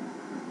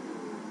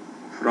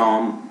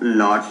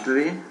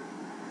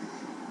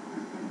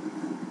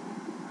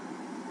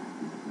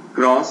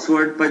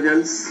crossword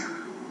puzzles,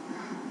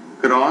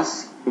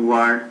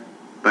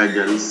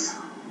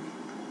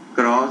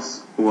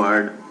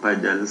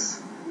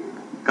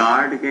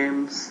 card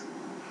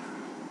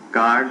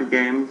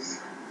games,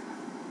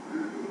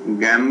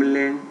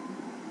 gambling,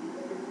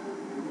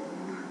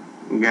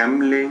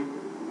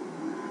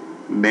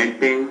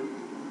 betting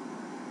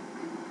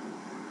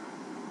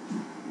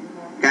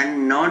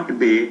cannot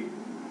be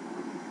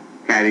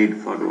carried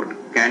forward,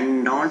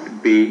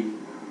 cannot be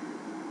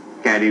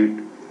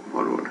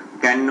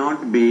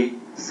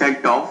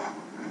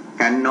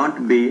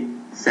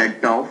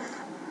set off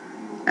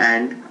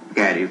and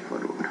carry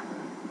forward।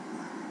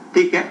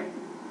 ठीक है,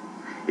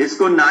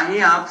 इसको ना ही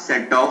आप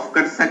सेट ऑफ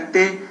कर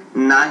सकते,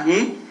 ना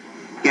ही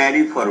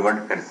कैरी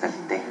फॉरवर्ड कर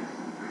सकते हैं।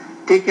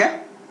 ठीक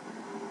है,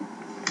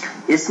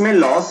 इसमें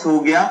लॉस हो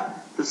गया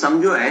तो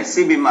समझो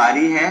ऐसी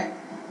बीमारी है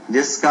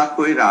जिसका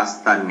कोई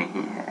रास्ता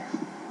नहीं है।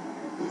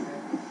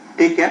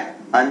 ठीक है,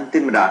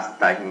 अंतिम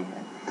रास्ता ही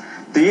है,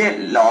 तो ये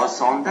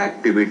लॉस ऑन द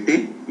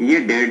एक्टिविटी, ये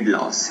डेड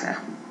लॉस है।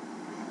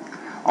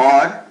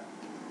 और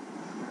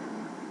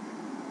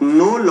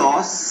no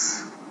loss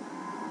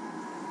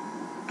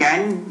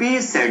can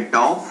be set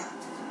of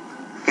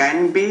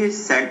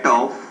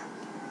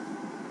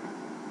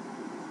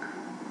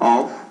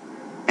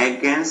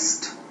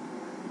against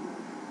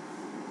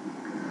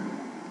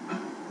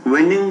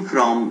winning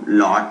from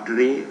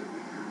lottery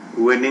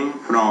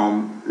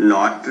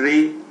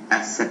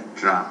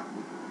etc।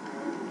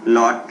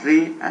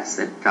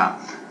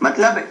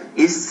 मतलब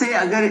इससे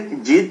अगर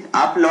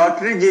आप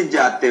लॉटरी जीत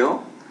जाते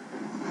हो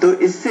तो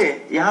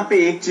इससे, यहां पे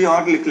एक चीज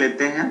और लिख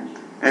लेते हैं,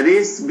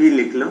 रेस भी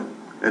लिख लो,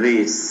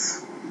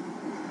 रेस,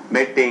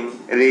 बेटिंग,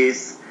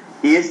 रेस,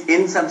 ये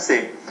इन सब से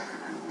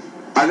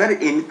अगर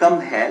इनकम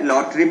है,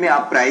 लॉटरी में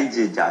आप प्राइज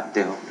जीत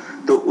जाते हो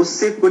तो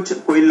उससे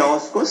कोई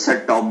लॉस को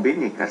सेट ऑफ भी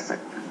नहीं कर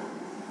सकता।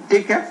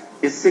 ठीक है,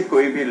 इससे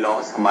कोई भी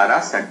लॉस हमारा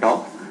सेट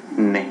ऑफ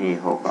नहीं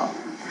होगा।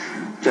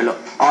 चलो,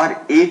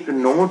 और एक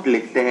नोट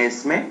लिखते हैं,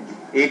 इसमें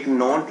एक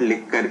नोट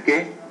लिख करके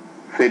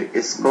फिर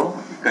इसको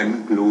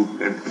कंक्लूड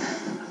करते हैं।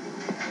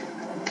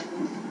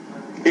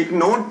 एक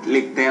नोट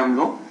लिखते हैं हम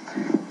लोग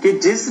कि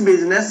जिस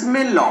बिजनेस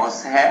में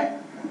लॉस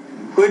है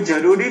कोई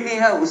जरूरी नहीं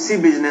है उसी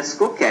बिजनेस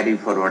को कैरी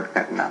फॉरवर्ड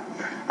करना।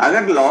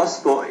 अगर लॉस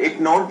को,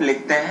 एक नोट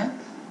लिखते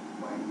हैं,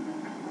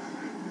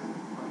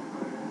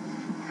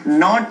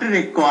 not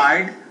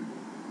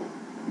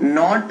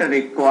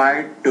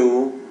required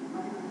to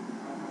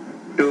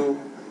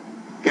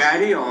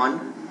carry on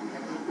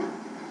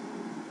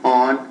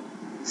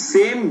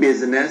same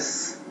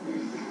business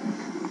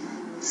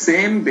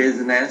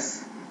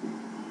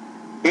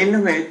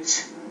in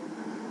which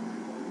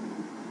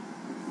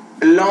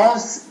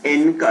loss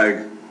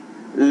incurred,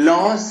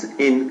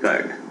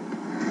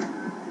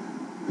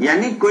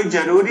 यानी कोई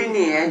जरूरी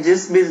नहीं है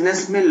जिस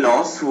बिजनेस में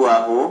लॉस हुआ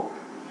हो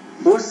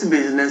उस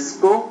बिजनेस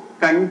को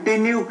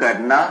कंटिन्यू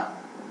करना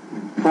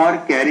for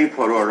carry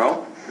forward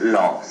of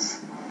loss.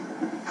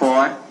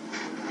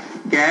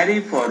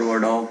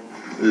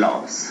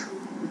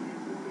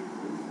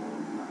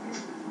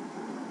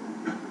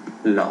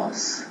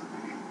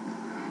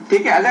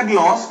 ठीक है, अगर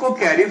लॉस को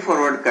कैरी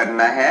फॉरवर्ड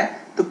करना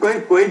है तो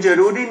कोई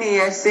जरूरी नहीं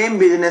है सेम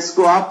बिजनेस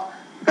को आप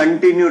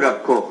कंटिन्यू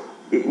रखो।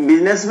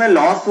 बिजनेस में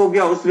लॉस हो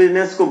गया, उस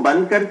बिजनेस को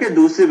बंद करके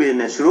दूसरी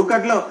बिजनेस शुरू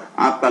कर लो,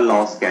 आपका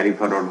लॉस कैरी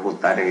फॉरवर्ड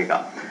होता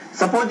रहेगा।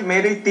 सपोज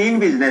मेरी तीन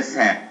बिजनेस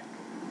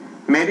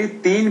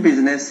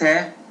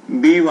है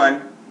B1,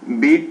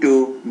 B2,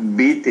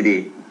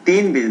 B3,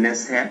 तीन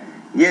बिजनेस है।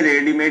 ये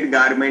रेडीमेड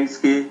गारमेंट्स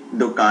की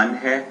दुकान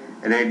है,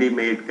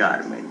 रेडीमेड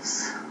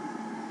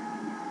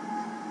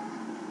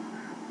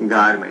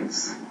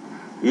गारमेंट्स।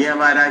 ये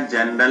हमारा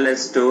जनरल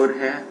स्टोर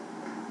है,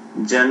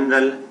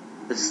 जनरल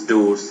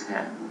स्टोर्स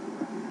है,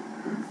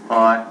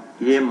 और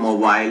ये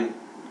मोबाइल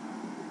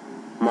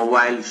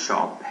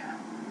शॉप है।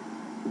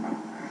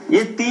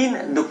 ये तीन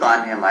दुकान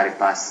है हमारे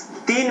पास,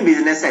 तीन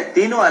बिजनेस है,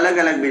 तीनों अलग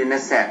अलग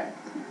बिजनेस है।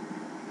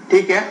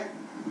 ठीक है,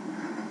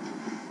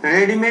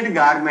 रेडीमेड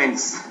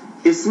गारमेंट्स,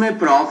 इसमें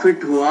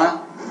प्रॉफिट हुआ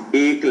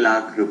 1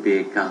 लाख रुपए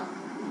का।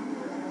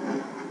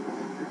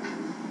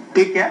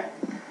 ठीक है,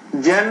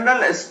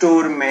 जनरल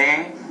स्टोर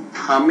में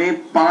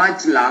हमें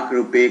 5 लाख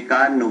रुपए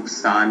का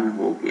नुकसान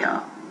हो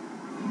गया,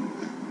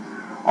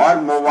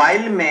 और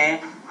मोबाइल में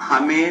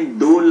हमें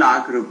 2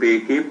 लाख रुपए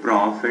की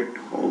प्रॉफिट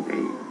हो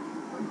गई।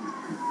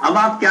 अब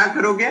आप क्या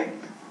करोगे,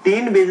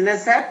 तीन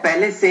बिजनेस है,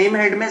 पहले सेम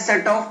हेड में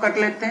सेट ऑफ कर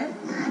लेते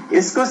हैं।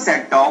 इसको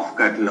सेट ऑफ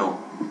कर लो,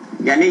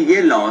 यानी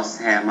ये लॉस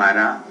है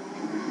हमारा,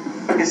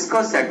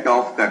 इसको सेट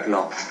ऑफ कर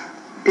लो।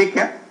 ठीक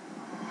है,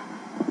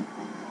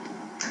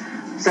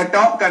 सेट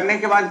ऑफ करने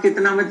के बाद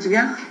कितना बच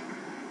गया,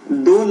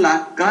 2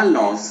 लाख का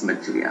लॉस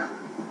बच गया।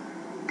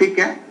 ठीक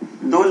है,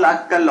 2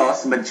 लाख का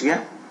लॉस बच गया।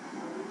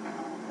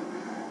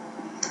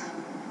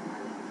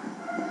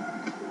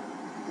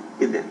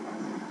 इधर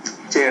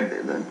चेयर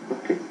दे दो।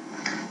 ओके,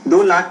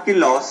 2 लाख की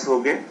लॉस हो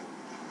गए।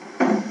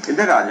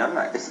 इधर आ जाओ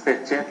ना, इस पे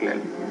चेयर ले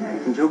लो,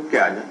 झुक के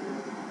आ जाओ।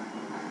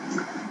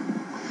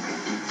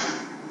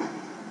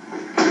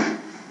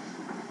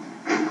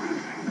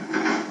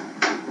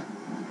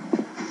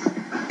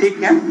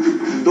 ठीक है,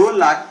 2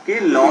 लाख की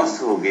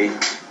लॉस हो गई।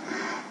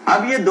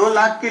 अब ये 2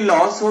 लाख की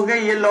लॉस हो गई,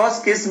 ये लॉस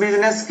किस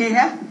बिजनेस की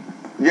है,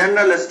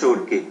 जनरल स्टोर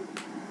की।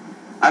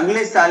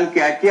 अगले साल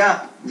क्या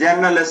किया,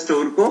 जनरल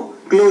स्टोर को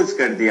क्लोज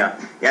कर दिया,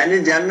 यानी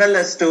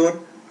जनरल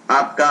स्टोर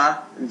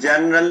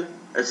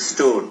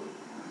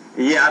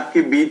ये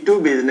आपकी B2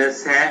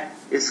 बिजनेस है,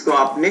 इसको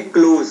आपने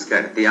क्लोज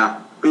कर दिया,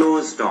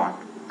 क्लोज डाउन,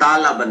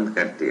 ताला बंद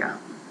कर दिया।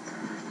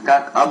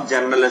 अब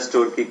जनरल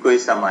स्टोर की कोई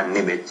सामान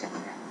नहीं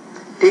बेचेंगे।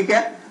 ठीक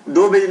है,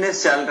 2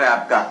 बिजनेस चल रहा है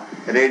आपका,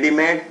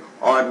 रेडीमेड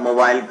और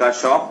मोबाइल का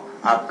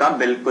शॉप आपका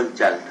बिल्कुल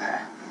चल रहा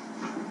है।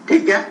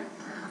 ठीक है,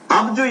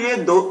 अब जो ये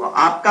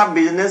आपका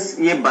बिजनेस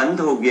ये बंद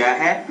हो गया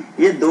है,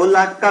 ये 2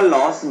 लाख का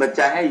लॉस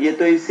बचा है, ये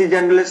तो इसी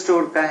जनरल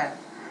स्टोर का है।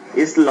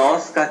 इस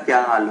लॉस का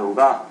क्या हाल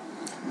होगा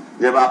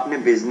जब आपने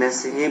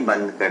बिजनेस ही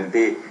बंद कर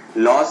दे,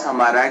 लॉस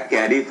हमारा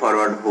कैरी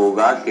फॉरवर्ड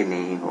होगा कि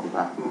नहीं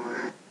होगा।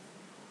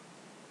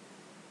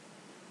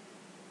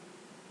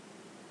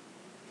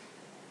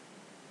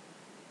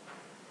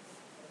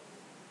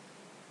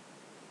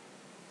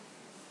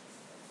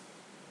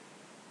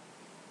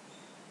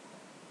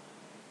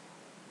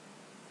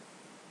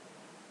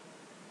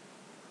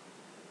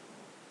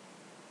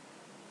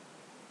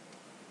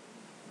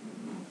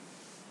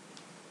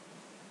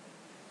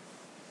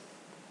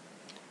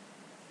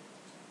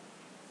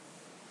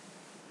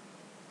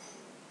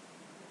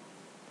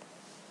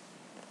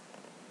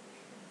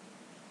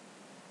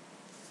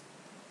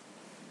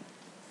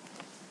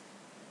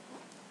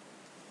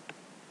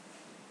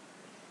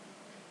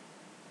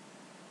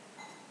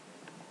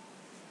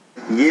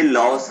 ये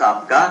लॉस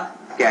आपका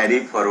कैरी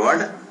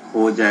फॉरवर्ड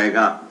हो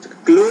जाएगा,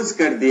 क्लोज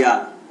कर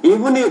दिया।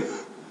 Even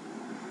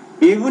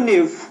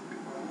if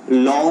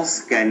loss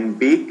can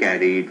be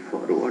carried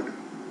forward,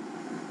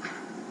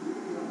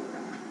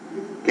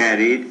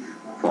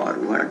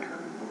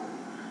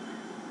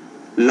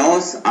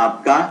 loss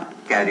आपका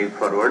कैरी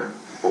फॉरवर्ड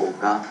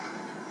होगा।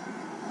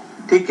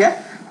 ठीक है,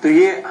 तो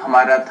ये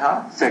हमारा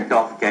था सेट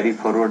ऑफ कैरी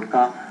फॉरवर्ड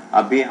का,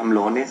 अभी हम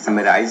लोगों ने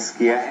समराइज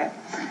किया है।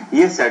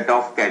 ये सेट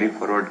ऑफ कैरी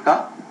फॉरवर्ड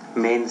का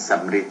मेन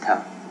समरी था।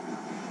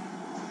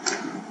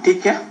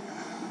 ठीक है,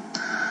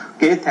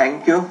 ओके,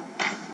 थैंक यू।